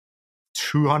like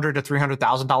 $200,000 to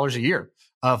 $300,000 a year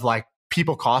of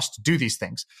people cost to do these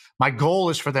things. My goal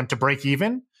is for them to break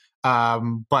even.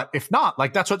 But if not,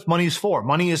 that's what money is for.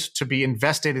 Money is to be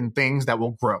invested in things that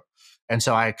will grow. And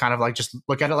so I kind of just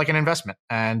look at it like an investment,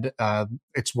 and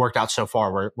it's worked out so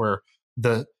far where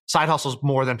the side hustles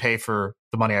more than pay for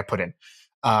the money I put in.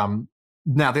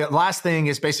 Now the last thing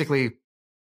is basically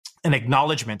an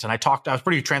acknowledgement. And I was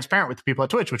pretty transparent with the people at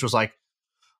Twitch, which was like,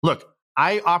 look,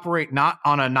 I operate not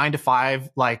on a 9 to 5,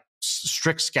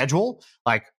 strict schedule.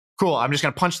 Cool, I'm just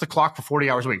going to punch the clock for 40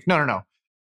 hours a week. No.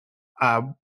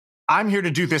 I'm here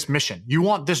to do this mission. You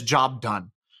want this job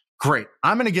done. Great.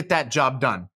 I'm going to get that job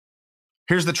done.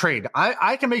 Here's the trade.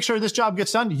 I can make sure this job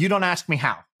gets done. You don't ask me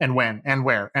how and when and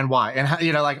where and why. And how,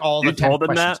 all the you told them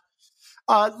questions. That?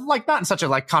 Not in such a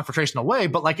confrontational way,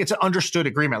 but it's an understood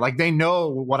agreement. They know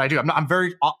what I do. I'm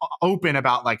very open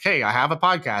about hey, I have a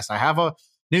podcast, I have a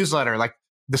newsletter.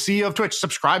 The CEO of Twitch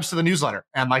subscribes to the newsletter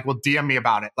and will DM me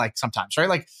about it sometimes,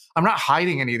 right? I'm not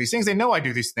hiding any of these things. They know I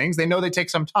do these things. They know they take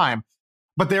some time,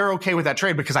 but they're okay with that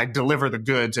trade because I deliver the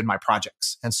goods in my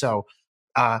projects. And so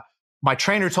my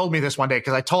trainer told me this one day,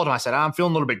 because I told him, I said, I'm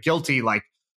feeling a little bit guilty. I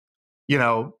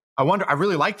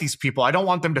really like these people. I don't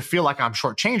want them to feel like I'm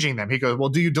shortchanging them. He goes, well,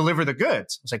 do you deliver the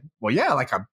goods? I was like, well, yeah,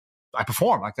 I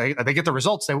perform. They get the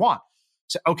results they want.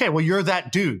 So, okay, well, you're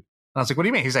that dude. And I was like, what do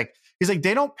you mean? He's like,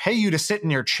 they don't pay you to sit in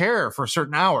your chair for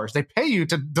certain hours. They pay you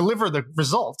to deliver the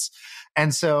results.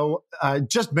 And so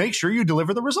just make sure you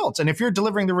deliver the results. And if you're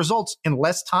delivering the results in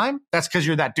less time, that's because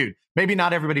you're that dude. Maybe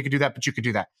not everybody could do that, but you could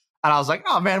do that. And I was like,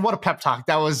 oh man, what a pep talk.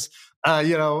 That was,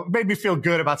 made me feel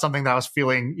good about something that I was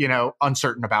feeling,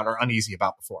 uncertain about or uneasy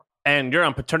about before. And you're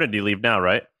on paternity leave now,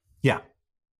 right? Yeah.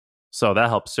 So that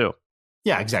helps too.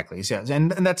 Yeah, exactly. Yeah. And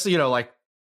that's,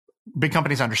 big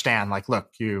companies understand, look,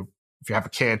 if you have a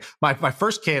kid, my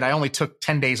first kid, I only took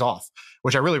 10 days off,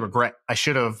 which I really regret. I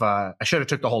should have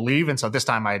took the whole leave. And so this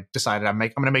time I decided I'm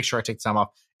going to make sure I take the time off.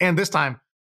 And this time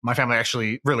my family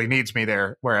actually really needs me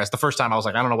there. Whereas the first time I was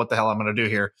like, I don't know what the hell I'm going to do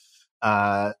here.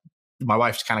 My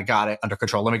wife's kind of got it under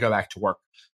control. Let me go back to work.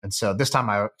 And so this time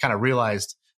I kind of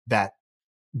realized that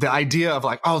the idea of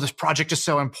oh, this project is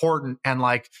so important. And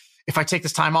if I take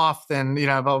this time off, then,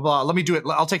 blah, blah, blah, let me do it.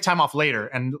 I'll take time off later.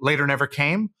 And later never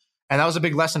came. And that was a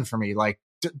big lesson for me.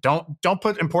 Don't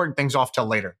put important things off till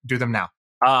later. Do them now.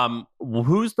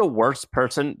 Who's the worst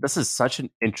person? This is such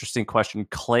an interesting question.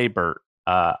 Claybert.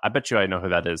 I bet you I know who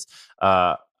that is.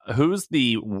 Who's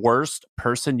the worst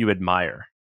person you admire?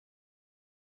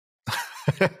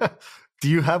 Do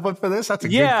you have one for this? That's a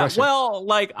good question. Well,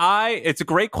 it's a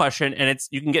great question, and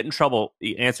you can get in trouble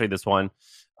answering this one.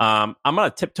 I'm going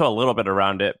to tiptoe a little bit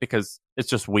around it because it's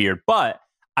just weird, but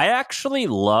I actually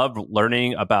love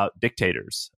learning about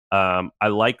dictators. I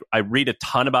read a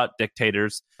ton about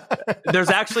dictators. There's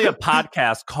actually a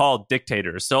podcast called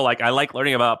Dictators. So I like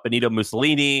learning about Benito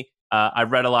Mussolini. I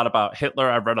read a lot about Hitler.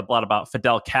 I've read a lot about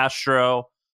Fidel Castro.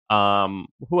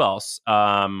 Who else?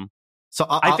 So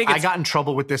I got in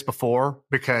trouble with this before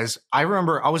because I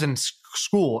remember I was in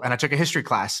school and I took a history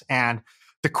class, and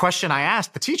the question I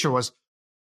asked the teacher was,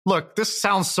 look, this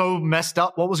sounds so messed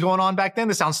up. What was going on back then?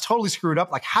 This sounds totally screwed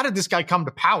up. Like, how did this guy come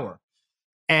to power?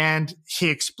 And he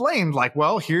explained, like,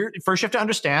 well, here, first you have to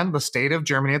understand the state of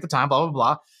Germany at the time, blah, blah,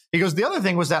 blah. He goes, the other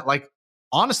thing was that, like,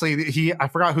 honestly, I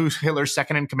forgot who Hitler's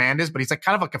second in command is, but he's like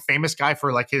kind of like a famous guy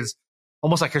for like his,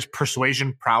 almost like his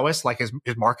persuasion prowess, like his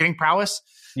marketing prowess.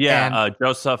 Yeah,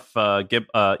 Joseph Gibb.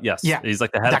 Yes, yeah, he's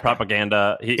like the head of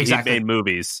propaganda. He made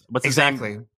movies. What's his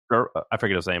name? I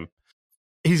forget his name.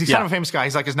 He's kind of a famous guy.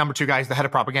 He's like his number 2 guy. He's the head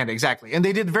of propaganda. Exactly. And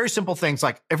they did very simple things.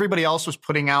 Like everybody else was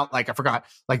putting out, like, I forgot,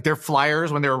 like their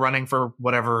flyers when they were running for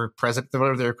whatever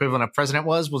their equivalent of president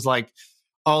was like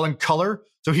all in color.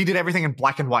 So he did everything in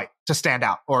black and white to stand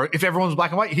out. Or if everyone was black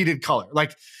and white, he did color.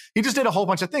 Like he just did a whole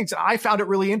bunch of things. I found it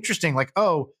really interesting. Like,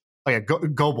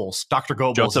 Goebbels, Dr.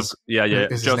 Goebbels. Joseph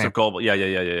Goebbels.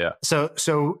 Yeah.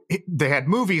 So they had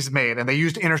movies made and they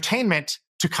used entertainment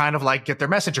to kind of like get their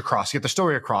message across, get their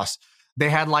story across. They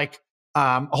had like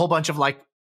a whole bunch of like,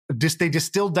 they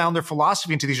distilled down their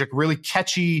philosophy into these like really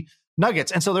catchy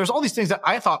nuggets. And so there's all these things that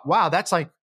I thought, wow, that's like,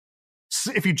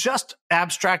 if you just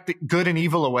abstract the good and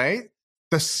evil away,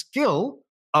 the skill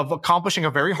of accomplishing a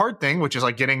very hard thing, which is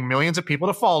like getting millions of people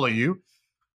to follow you,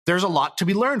 there's a lot to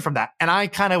be learned from that. And I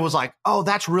kind of was like, oh,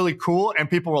 that's really cool. And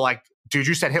people were like, dude,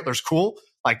 you said Hitler's cool.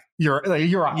 Like you're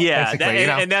out. Yeah.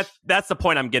 And that's the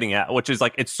point I'm getting at, which is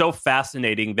like, it's so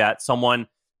fascinating that someone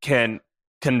can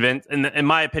convince, in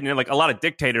my opinion, like a lot of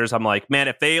dictators, I'm like, man,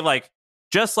 if they like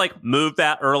just like moved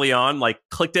that early on, like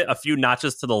clicked it a few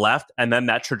notches to the left, and then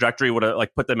that trajectory would have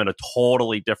like put them in a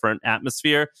totally different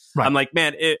atmosphere. Right. I'm like,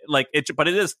 man, but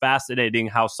it is fascinating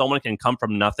how someone can come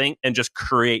from nothing and just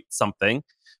create something,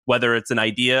 whether it's an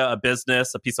idea, a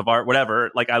business, a piece of art,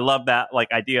 whatever. Like I love that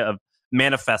like idea of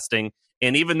manifesting.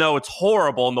 And even though it's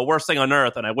horrible and the worst thing on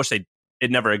earth, and I wish it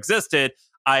never existed,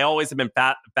 I always have been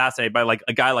fascinated by like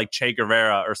a guy like Che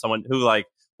Guevara or someone who like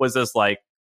was this like,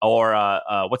 or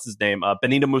what's his name?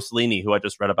 Benito Mussolini, who I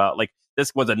just read about. Like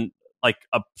this was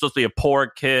supposed to be a poor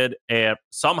kid, and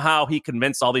somehow he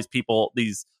convinced all these people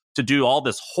to do all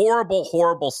this horrible,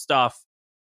 horrible stuff.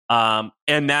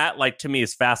 And that, like, to me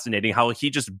is fascinating how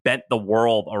he just bent the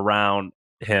world around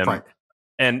him. Right.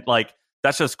 And like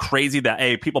that's just crazy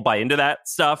that people buy into that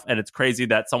stuff, and it's crazy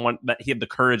that he had the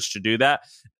courage to do that.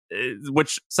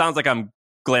 Which sounds like I'm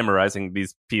glamorizing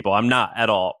these people. I'm not at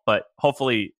all, but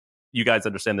hopefully you guys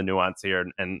understand the nuance here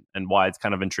and why it's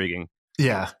kind of intriguing.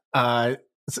 Yeah.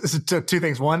 So 2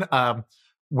 things. One,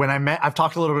 when I've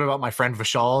talked a little bit about my friend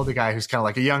Vishal, the guy who's kind of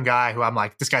like a young guy who I'm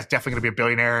like, this guy's definitely going to be a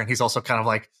billionaire. And he's also kind of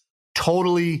like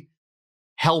totally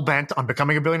hell bent on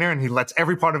becoming a billionaire. And he lets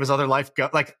every part of his other life go.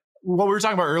 Like what we were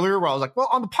talking about earlier, where I was like, well,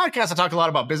 on the podcast, I talk a lot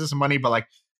about business and money, but like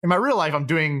in my real life, I'm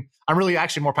really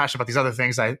actually more passionate about these other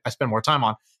things I spend more time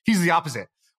on. He's the opposite.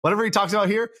 Whatever he talks about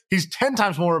here, he's 10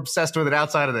 times more obsessed with it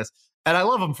outside of this. And I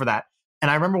love him for that. And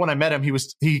I remember when I met him, he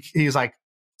was like,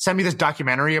 sent me this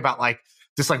documentary about like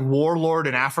this like warlord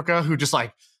in Africa who just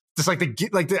like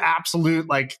the absolute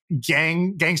like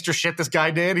gangster shit this guy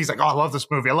did. He's like, oh, I love this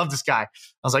movie. I love this guy. I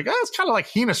was like, oh, it's kind of like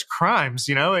heinous crimes,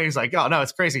 you know? And he's like, oh no,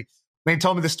 it's crazy. And he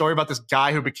told me the story about this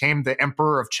guy who became the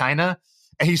emperor of China.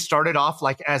 And he started off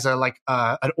like as an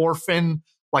orphan,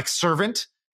 like servant,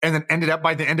 and then ended up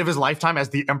by the end of his lifetime as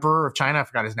the emperor of China. I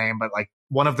forgot his name, but like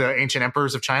one of the ancient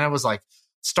emperors of China was like,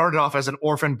 started off as an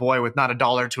orphan boy with not a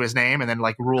dollar to his name and then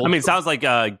like ruled. I mean, it sounds like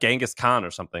Genghis Khan or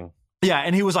something. Yeah.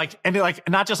 And he was like, and like,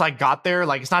 not just like got there,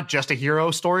 like, it's not just a hero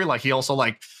story. Like he also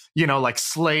like, you know, like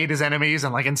slayed his enemies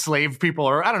and like enslaved people,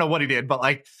 or I don't know what he did, but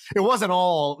like, it wasn't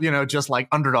all, you know, just like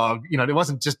underdog, you know, it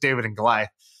wasn't just David and Goliath.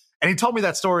 And he told me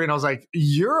that story and I was like,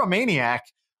 you're a maniac,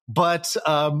 but,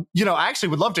 you know, I actually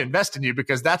would love to invest in you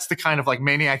because that's the kind of like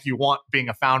maniac you want being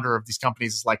a founder of these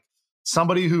companies, is like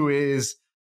somebody who is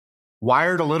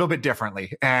wired a little bit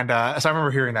differently. And so I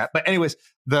remember hearing that. But anyways,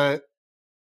 the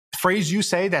phrase you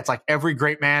say that's like every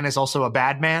great man is also a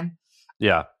bad man.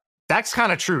 Yeah. That's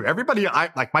kind of true. Everybody,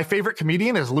 like my favorite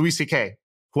comedian is Louis C.K.,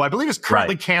 who I believe is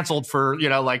currently canceled for, you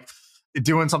know, like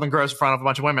doing something gross in front of a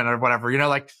bunch of women or whatever, you know,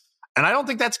 like, and I don't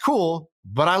think that's cool,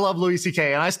 but I love Louis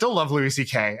C.K. and I still love Louis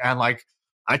C.K. And like,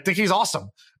 I think he's awesome.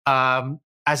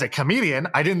 As a comedian,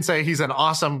 I didn't say he's an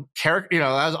awesome character, you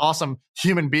know, as an awesome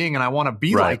human being and I want to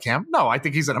be like him. No, I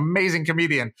think he's an amazing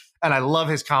comedian and I love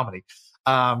his comedy.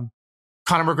 Conor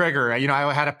McGregor, you know,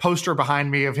 I had a poster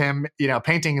behind me of him, you know,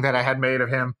 painting that I had made of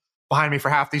him behind me for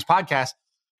half these podcasts.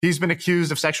 He's been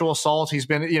accused of sexual assault. He's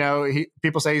been, you know,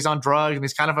 people say he's on drugs and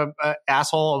he's kind of a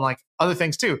asshole and like other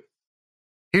things too.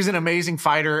 He's an amazing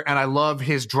fighter and I love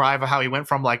his drive of how he went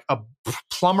from like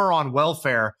plumber on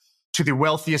welfare to the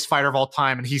wealthiest fighter of all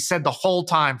time. And he said the whole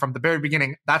time from the very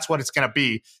beginning, that's what it's going to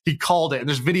be. He called it. And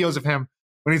there's videos of him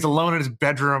when he's alone in his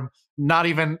bedroom, not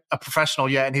even a professional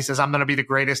yet. And he says, I'm going to be the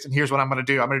greatest. And here's what I'm going to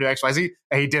do. I'm going to do X, Y, Z.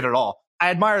 And he did it all. I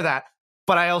admire that.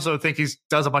 But I also think he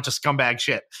does a bunch of scumbag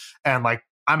shit. And like,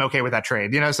 I'm okay with that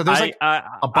trade. So there's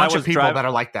a bunch of people that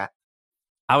are like that.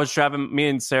 I was driving, me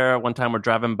and Sarah one time were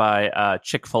driving by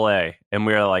Chick-fil-A, and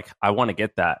we were like, I want to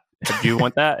get that. Do you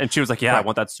want that? And she was like, yeah, right. I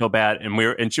want that so bad.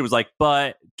 And she was like,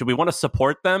 but do we want to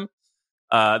support them?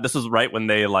 This was right when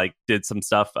they like did some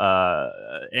stuff,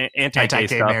 anti-gay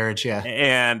stuff. Marriage, yeah.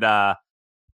 And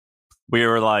we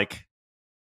were like,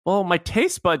 well, my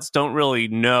taste buds don't really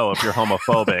know if you're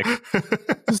homophobic.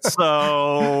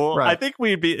 So right. I think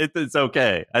it's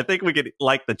okay. I think we could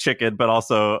like the chicken, but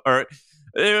also, or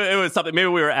it was something, maybe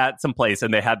we were at some place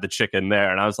and they had the chicken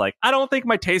there. And I was like, I don't think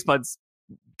my taste buds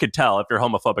could tell if you're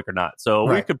homophobic or not. So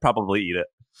right. We could probably eat it.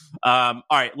 All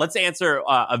right, let's answer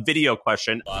a video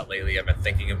question. A lot lately, I've been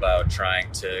thinking about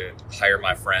trying to hire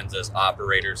my friends as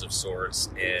operators of sorts,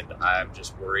 and I'm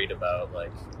just worried about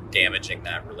like damaging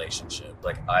that relationship.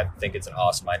 Like, I think it's an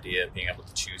awesome idea being able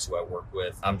to choose who I work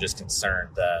with. I'm just concerned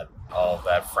that all of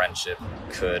that friendship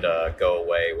could go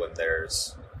away when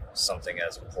there's something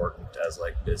as important as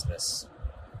like business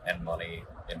and money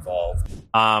involved.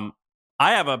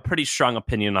 I have a pretty strong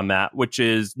opinion on that, which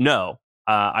is no.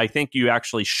 I think you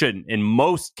actually shouldn't. In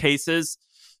most cases,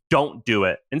 don't do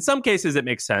it. In some cases, it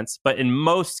makes sense. But in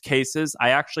most cases,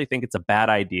 I actually think it's a bad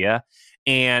idea.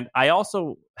 And I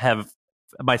also have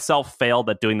myself failed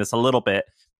at doing this a little bit.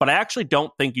 But I actually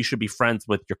don't think you should be friends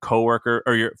with your coworker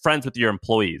or your friends with your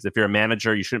employees. If you're a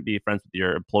manager, you shouldn't be friends with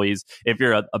your employees. If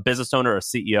you're a business owner or a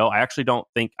CEO,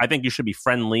 I think you should be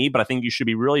friendly, but I think you should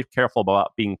be really careful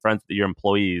about being friends with your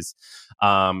employees.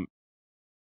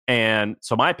 And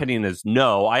so my opinion is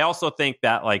no. I also think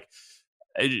that like,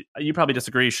 you probably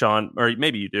disagree, Sean, or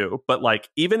maybe you do, but like,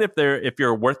 even if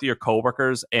you're worth your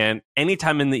coworkers and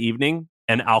anytime in the evening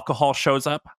and alcohol shows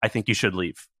up, I think you should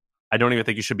leave. I don't even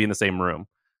think you should be in the same room.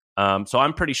 So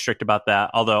I'm pretty strict about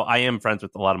that, although I am friends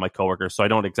with a lot of my coworkers, so I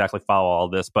don't exactly follow all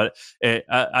this, but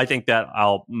I think that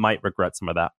might regret some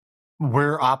of that.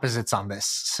 We're opposites on this.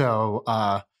 So,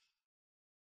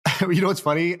 you know what's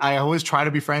funny? I always try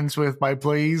to be friends with my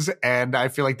employees, and I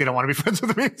feel like they don't want to be friends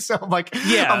with me. So I'm like,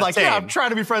 yeah, I'm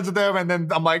trying to be friends with them, and then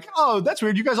I'm like, oh, that's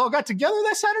weird. You guys all got together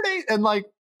that Saturday, and like,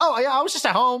 oh yeah, I was just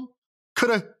at home. Could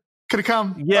have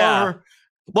come. Yeah. Over.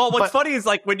 Well, what's funny is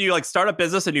like when you like start a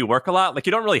business and you work a lot, like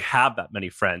you don't really have that many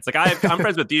friends. Like I'm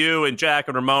friends with you and Jack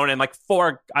and Ramon and like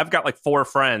I've got like 4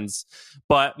 friends,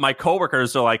 but my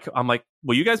coworkers are like, I'm like,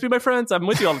 will you guys be my friends? I'm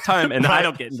with you all the time. And I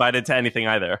don't get invited to anything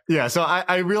either. Yeah. So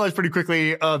I realized pretty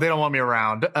quickly, they don't want me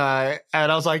around. And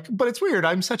I was like, but it's weird.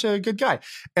 I'm such a good guy.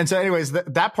 And so anyways,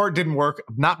 that part didn't work.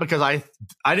 Not because I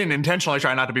didn't intentionally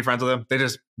try not to be friends with them. They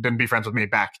just didn't be friends with me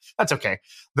back. That's okay.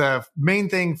 The main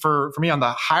thing for me on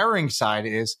the hiring side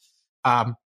is,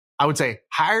 I would say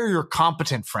hire your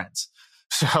competent friends.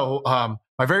 So,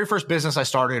 my very first business I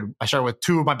started with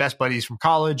 2 of my best buddies from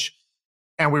college.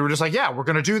 And we were just like, yeah, we're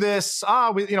going to do this. There's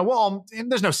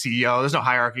no CEO, there's no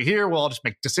hierarchy here. We'll all just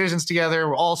make decisions together.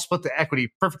 We'll all split the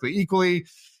equity perfectly equally.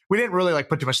 We didn't really like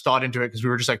put too much thought into it because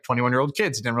we were just like 21-year-old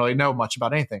kids, didn't really know much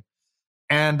about anything.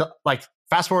 And like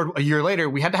fast forward a year later,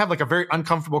 we had to have like a very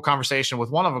uncomfortable conversation with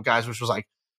one of the guys, which was like,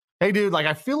 hey dude, like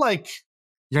I feel like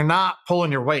you're not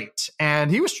pulling your weight.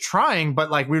 And he was trying, but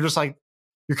like we were just like,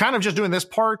 you're kind of just doing this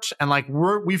part, and like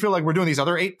we feel like we're doing these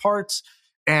other 8 parts.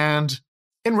 And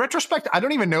in retrospect, I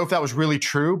don't even know if that was really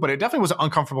true, but it definitely was an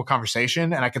uncomfortable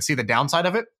conversation, and I could see the downside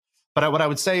of it. But what I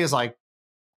would say is like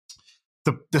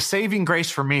the saving grace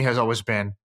for me has always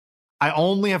been I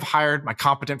only have hired my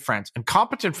competent friends, and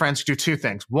competent friends do 2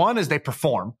 things. One is they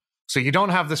perform. So you don't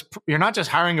have this, you're not just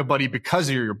hiring a buddy because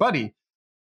you're your buddy.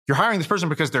 You're hiring this person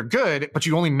because they're good, but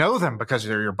you only know them because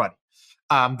they're your buddy.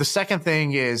 The second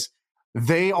thing is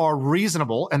they are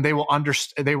reasonable, and they will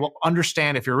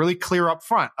understand if you're really clear up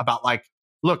front about like,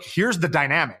 look, here's the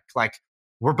dynamic. Like,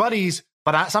 we're buddies,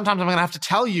 but sometimes I'm going to have to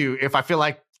tell you if I feel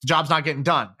like the job's not getting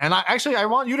done. And I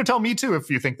want you to tell me too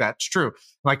if you think that's true.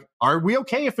 Like, are we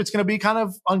okay if it's going to be kind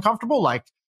of uncomfortable? Like,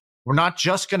 we're not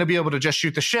just going to be able to just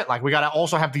shoot the shit. Like, we got to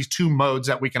also have these 2 modes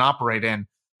that we can operate in.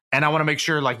 And I want to make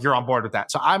sure like you're on board with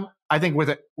that. So I think with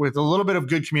a little bit of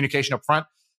good communication up front,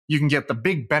 you can get the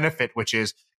big benefit, which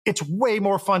is it's way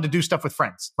more fun to do stuff with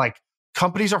friends. Like,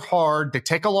 companies are hard. They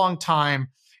take a long time.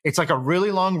 It's like a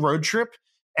really long road trip,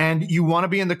 and you want to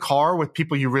be in the car with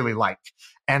people you really like.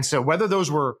 And so whether those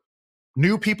were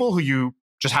new people who you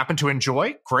just happen to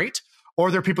enjoy, great, or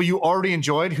they're people you already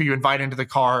enjoyed who you invite into the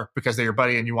car because they're your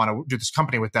buddy and you want to do this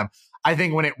company with them. I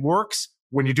think when it works,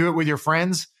 when you do it with your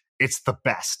friends, it's the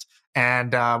best.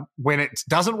 And when it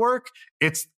doesn't work,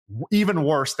 it's even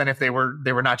worse than if they were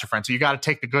not your friends. So you got to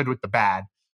take the good with the bad.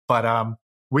 But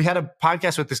we had a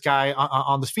podcast with this guy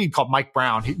on this feed called Mike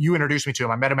Brown. You introduced me to him.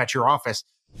 I met him at your office.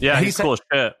 Yeah, he's cool as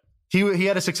shit. He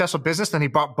had a successful business, then he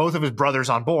brought both of his brothers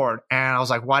on board. And I was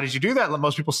like, why did you do that?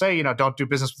 Most people say, don't do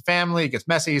business with family. It gets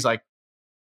messy. He's like,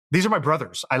 these are my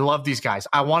brothers. I love these guys.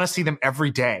 I want to see them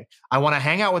every day. I want to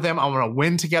hang out with them. I want to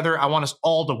win together. I want us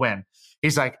all to win.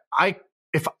 He's like, I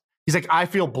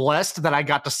feel blessed that I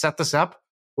got to set this up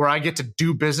where I get to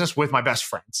do business with my best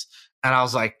friends. And I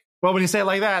was like, well, when you say it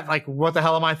like that, like, what the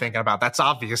hell am I thinking about? That's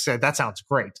obvious. That sounds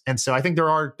great. And so I think there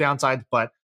are downsides,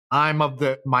 but I'm of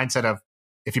the mindset of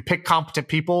if you pick competent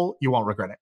people, you won't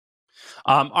regret it.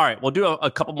 All right. We'll do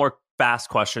a couple more fast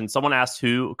questions. Someone asked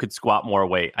who could squat more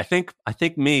weight. I think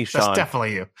me, Sean. That's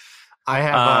definitely you. I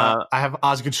have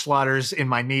Osgood Schlatter's in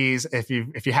my knees. If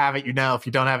you have it, you know. If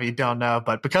you don't have it, you don't know.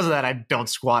 But because of that, I don't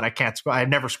squat. I can't squat. I've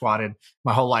never squatted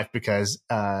my whole life because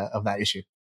of that issue.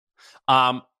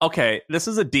 Okay, this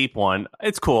is a deep one.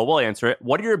 It's cool. We'll answer it.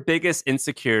 What are your biggest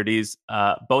insecurities?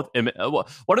 What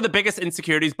are the biggest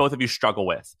insecurities both of you struggle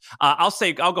with?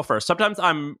 I'll go first. Sometimes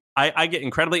I get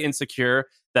incredibly insecure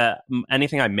that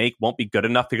anything I make won't be good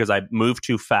enough because I move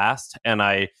too fast and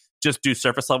I just do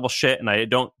surface level shit and I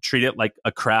don't treat it like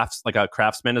a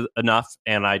craftsman enough,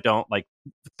 and I don't like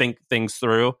think things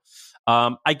through.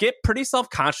 I get pretty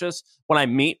self-conscious when I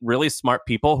meet really smart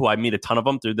people who I meet a ton of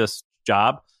them through this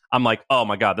job. I'm like, oh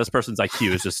my God, this person's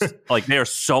IQ is just like, they are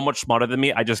so much smarter than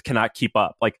me. I just cannot keep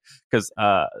up. Like, because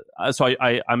so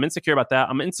I'm insecure about that.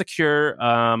 I'm insecure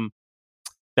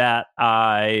that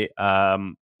I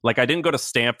didn't go to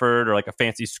Stanford or like a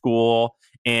fancy school.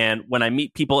 And when I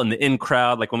meet people in the in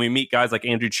crowd, like when we meet guys like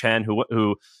Andrew Chen,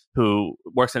 who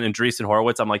works in Andreessen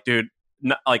Horowitz, I'm like, dude,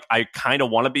 like I kind of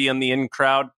want to be in the in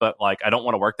crowd, but like I don't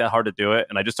want to work that hard to do it,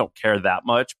 and I just don't care that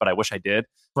much. But I wish I did.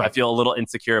 Right. I feel a little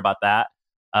insecure about that.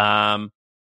 And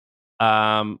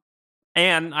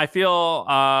I feel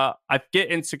I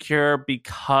get insecure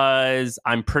because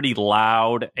I'm pretty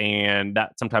loud, and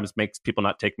that sometimes makes people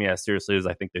not take me as seriously as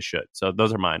I think they should. So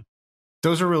those are mine.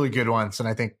 Those are really good ones, and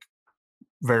I think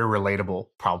very relatable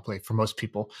probably for most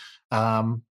people.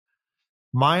 Mine,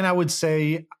 I would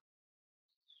say,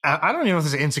 I don't even know if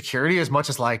it's insecurity as much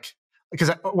as like, because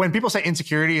when people say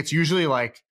insecurity, it's usually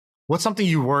like, what's something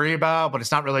you worry about, but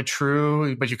it's not really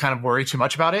true, but you kind of worry too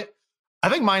much about it. I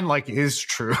think mine like is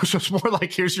true. So it's more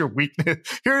like, here's your weakness.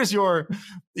 Here's your,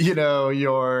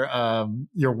 your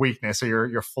weakness or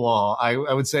your flaw.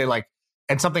 I would say like,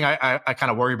 and something I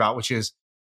kind of worry about, which is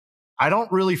I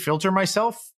don't really filter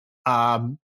myself.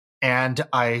 And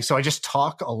I just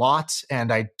talk a lot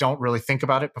and I don't really think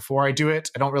about it before I do it.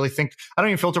 I don't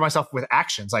even filter myself with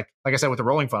actions. Like I said, with the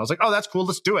rolling phone, I was like, oh, that's cool.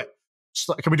 Let's do it.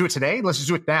 Can we do it today? Let's just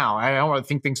do it now. I don't want to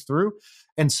think things through.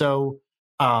 And so,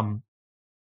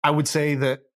 I would say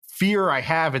the fear I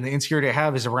have and the insecurity I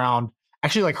have is around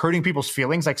actually like hurting people's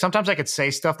feelings. Like sometimes I could say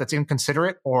stuff that's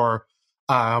inconsiderate or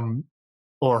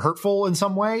hurtful in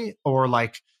some way, or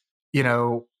like,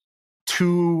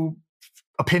 too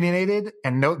opinionated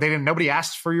and nobody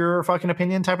asked for your fucking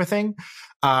opinion type of thing.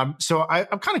 So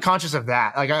I'm kind of conscious of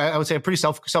that. Like I would say I'm pretty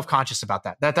self-conscious about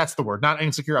that. That's the word, not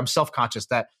insecure. I'm self-conscious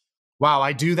that, wow,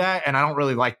 I do that. And I don't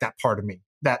really like that part of me,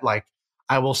 that like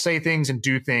I will say things and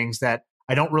do things that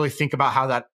I don't really think about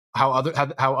how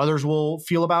others will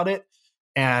feel about it.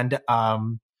 And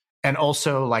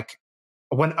also like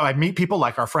when I meet people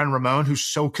like our friend Ramon, who's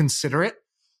so considerate,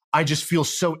 I just feel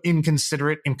so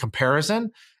inconsiderate in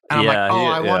comparison. And I'm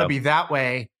I want to be that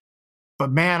way.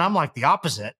 But man, I'm like the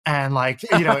opposite. And like,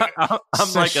 I'm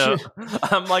like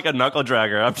a knuckle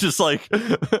dragger. I'm just like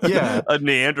a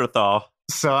Neanderthal.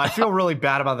 So I feel really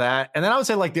bad about that. And then I would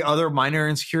say like the other minor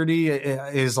insecurity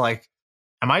is like,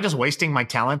 am I just wasting my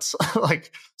talents?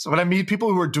 Like, so when I meet people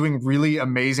who are doing really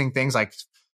amazing things, like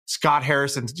Scott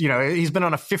Harrison, he's been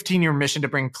on a 15-year mission to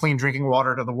bring clean drinking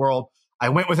water to the world. I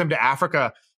went with him to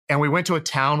Africa and we went to a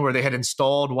town where they had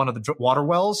installed one of the water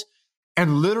wells.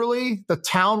 And literally the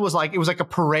town was like, it was like a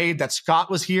parade that Scott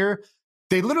was here.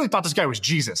 They literally thought this guy was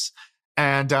Jesus.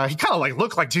 And he kind of like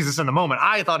looked like Jesus in the moment.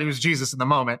 I thought he was Jesus in the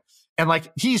moment. And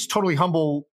like, he's totally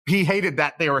humble. He hated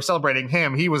that they were celebrating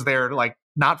him. He was there like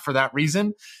not for that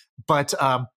reason. But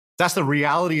that's the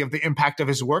reality of the impact of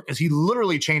his work, is he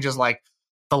literally changes like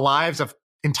the lives of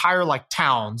entire like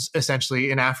towns essentially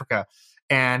in Africa.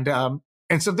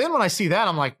 And so then when I see that,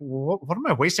 I'm like, what am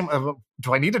I wasting?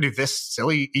 Do I need to do this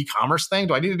silly e-commerce thing?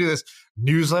 Do I need to do this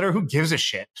newsletter? Who gives a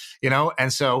shit?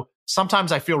 And so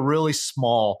sometimes I feel really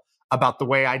small about the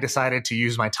way I decided to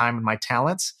use my time and my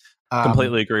talents.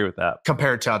 Completely agree with that.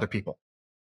 Compared to other people.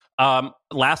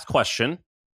 Last question.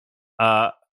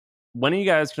 When are you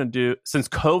guys going to do, since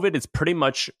COVID is pretty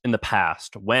much in the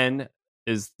past, when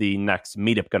is the next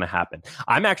meetup going to happen?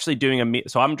 I'm actually doing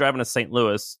so I'm driving to St.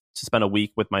 Louis to spend a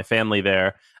week with my family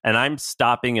there, and I'm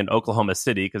stopping in Oklahoma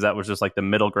City because that was just like the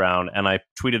middle ground. And I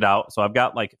tweeted out, so I've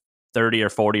got like 30 or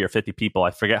 40 or 50 people,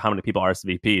 I forget how many people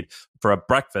RSVP'd for a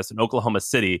breakfast in Oklahoma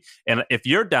City. And if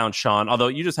you're down, Sean, although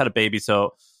you just had a baby,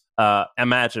 so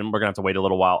imagine we're gonna have to wait a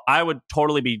little while. I would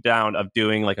totally be down of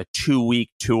doing like a 2-week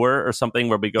tour or something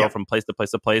where we go from place to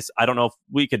place to place. I don't know if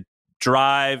we could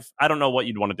drive. I don't know what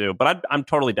you'd want to do, but I'm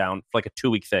totally down for like a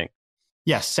 2-week thing.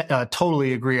 Yes,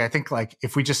 totally agree. I think like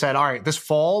if we just said, all right, this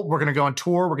fall, we're going to go on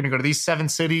tour. We're going to go to these 7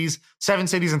 cities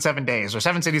in 7 days or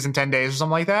 7 cities in 10 days or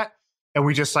something like that. And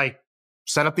we just like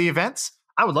set up the events.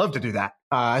 I would love to do that.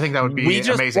 I think that would be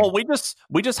amazing. Well,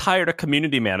 we just hired a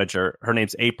community manager. Her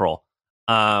name's April.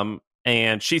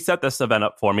 And she set this event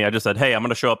up for me. I just said, hey, I'm going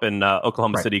to show up in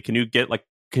Oklahoma City. Can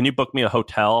you book me a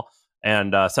hotel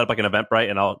and set up like an Eventbrite,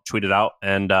 and I'll tweet it out.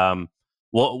 And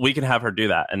we can have her do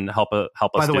that and help us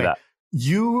do that.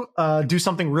 You do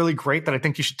something really great that I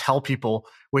think you should tell people,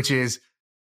 which is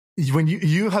when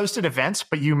you hosted events,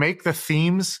 but you make the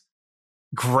themes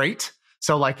great.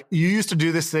 So like you used to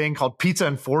do this thing called Pizza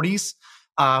and 40s.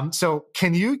 So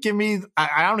can you give me,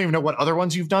 I don't even know what other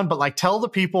ones you've done, but like tell the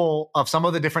people of some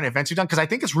of the different events you've done. Cause I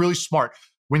think it's really smart.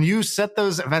 When you set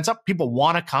those events up, people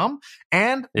want to come,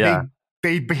 and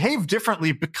they behave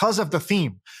differently because of the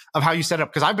theme of how you set it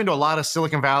up. Cause I've been to a lot of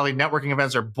Silicon Valley networking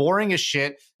events. They're boring as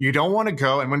shit. You don't want to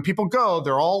go. And when people go,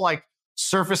 they're all like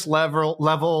surface level,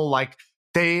 like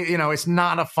it's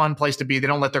not a fun place to be. They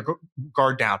don't let their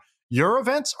guard down. Your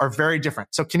events are very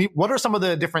different. So what are some of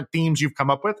the different themes you've come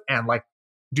up with? And like,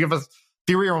 do you have a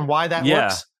theory on why that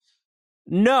works?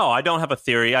 No, I don't have a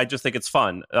theory. I just think it's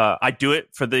fun. I do it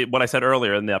for what I said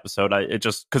earlier in the episode. It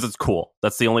just because it's cool.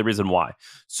 That's the only reason why.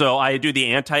 So I do the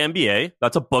Anti-MBA.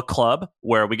 That's a book club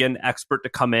where we get an expert to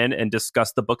come in and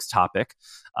discuss the book's topic.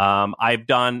 I've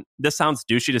done, this sounds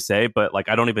douchey to say, but like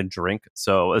I don't even drink,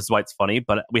 so this is why it's funny.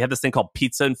 But we have this thing called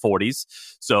Pizza and 40s.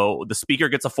 So the speaker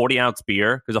gets a 40-ounce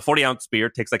beer, because a 40-ounce beer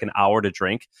takes like an hour to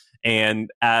drink. And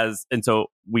so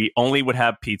we only would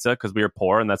have pizza because we were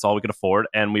poor and that's all we could afford.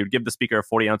 And we would give the speaker a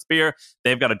 40-ounce beer.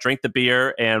 They've got to drink the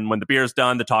beer. And when the beer's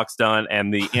done, the talk's done.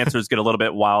 And the answers get a little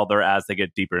bit wilder as they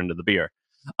get deeper into the beer.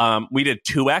 We did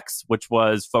 2X, which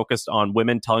was focused on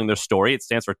women telling their story. It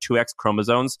stands for 2X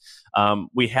chromosomes.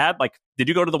 We had did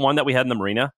you go to the one that we had in the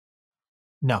marina?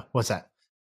 No. What's that?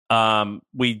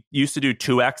 We used to do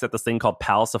 2X at this thing called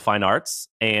Palace of Fine Arts,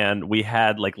 and we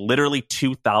had like literally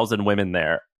 2,000 women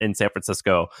there in San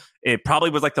Francisco. It probably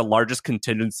was like the largest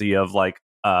contingency of like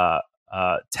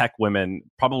tech women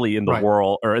probably in the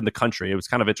world or in the country. It was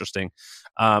kind of interesting.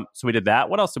 So we did that.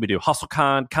 What else did we do?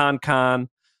 HustleCon, ConCon,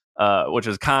 which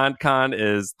is ConCon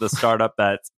is the startup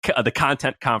that's the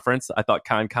content conference. I thought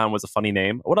ConCon was a funny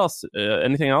name. What else?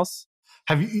 Anything else?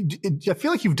 I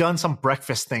feel like you've done some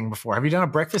breakfast thing before. Have you done a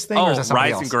breakfast thing? Oh, or is that somebody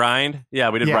Rise else? and Grind. Yeah,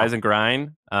 we did Rise and Grind,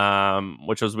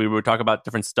 which was we would talk about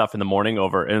different stuff in the morning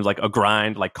over, and it was like a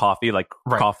grind, like coffee,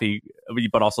 coffee,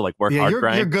 but also like work hard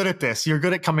grind. You're good at this. You're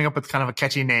good at coming up with kind of a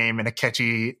catchy name and a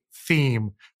catchy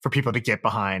theme for people to get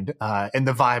behind. And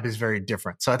the vibe is very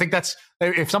different. So I think that's,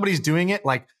 if somebody's doing it,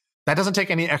 like that doesn't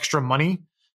take any extra money.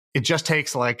 It just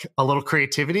takes like a little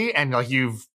creativity, and like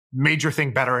you've made your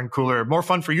thing better and cooler, more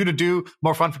fun for you to do,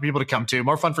 more fun for people to come to,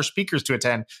 more fun for speakers to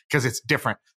attend, because it's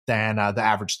different than the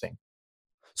average thing.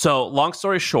 So long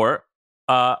story short,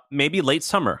 maybe late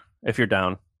summer if you're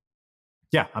down.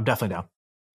 Yeah, I'm definitely down.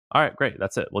 All right, great.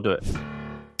 That's it. We'll do it.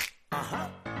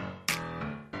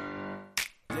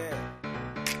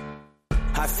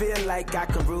 I feel like I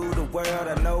can rule the world.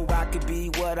 I know I can be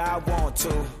what I want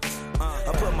to.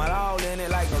 I put my all in it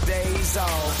like no days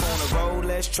off. On the road,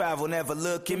 let's travel, never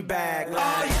looking back.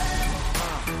 Like,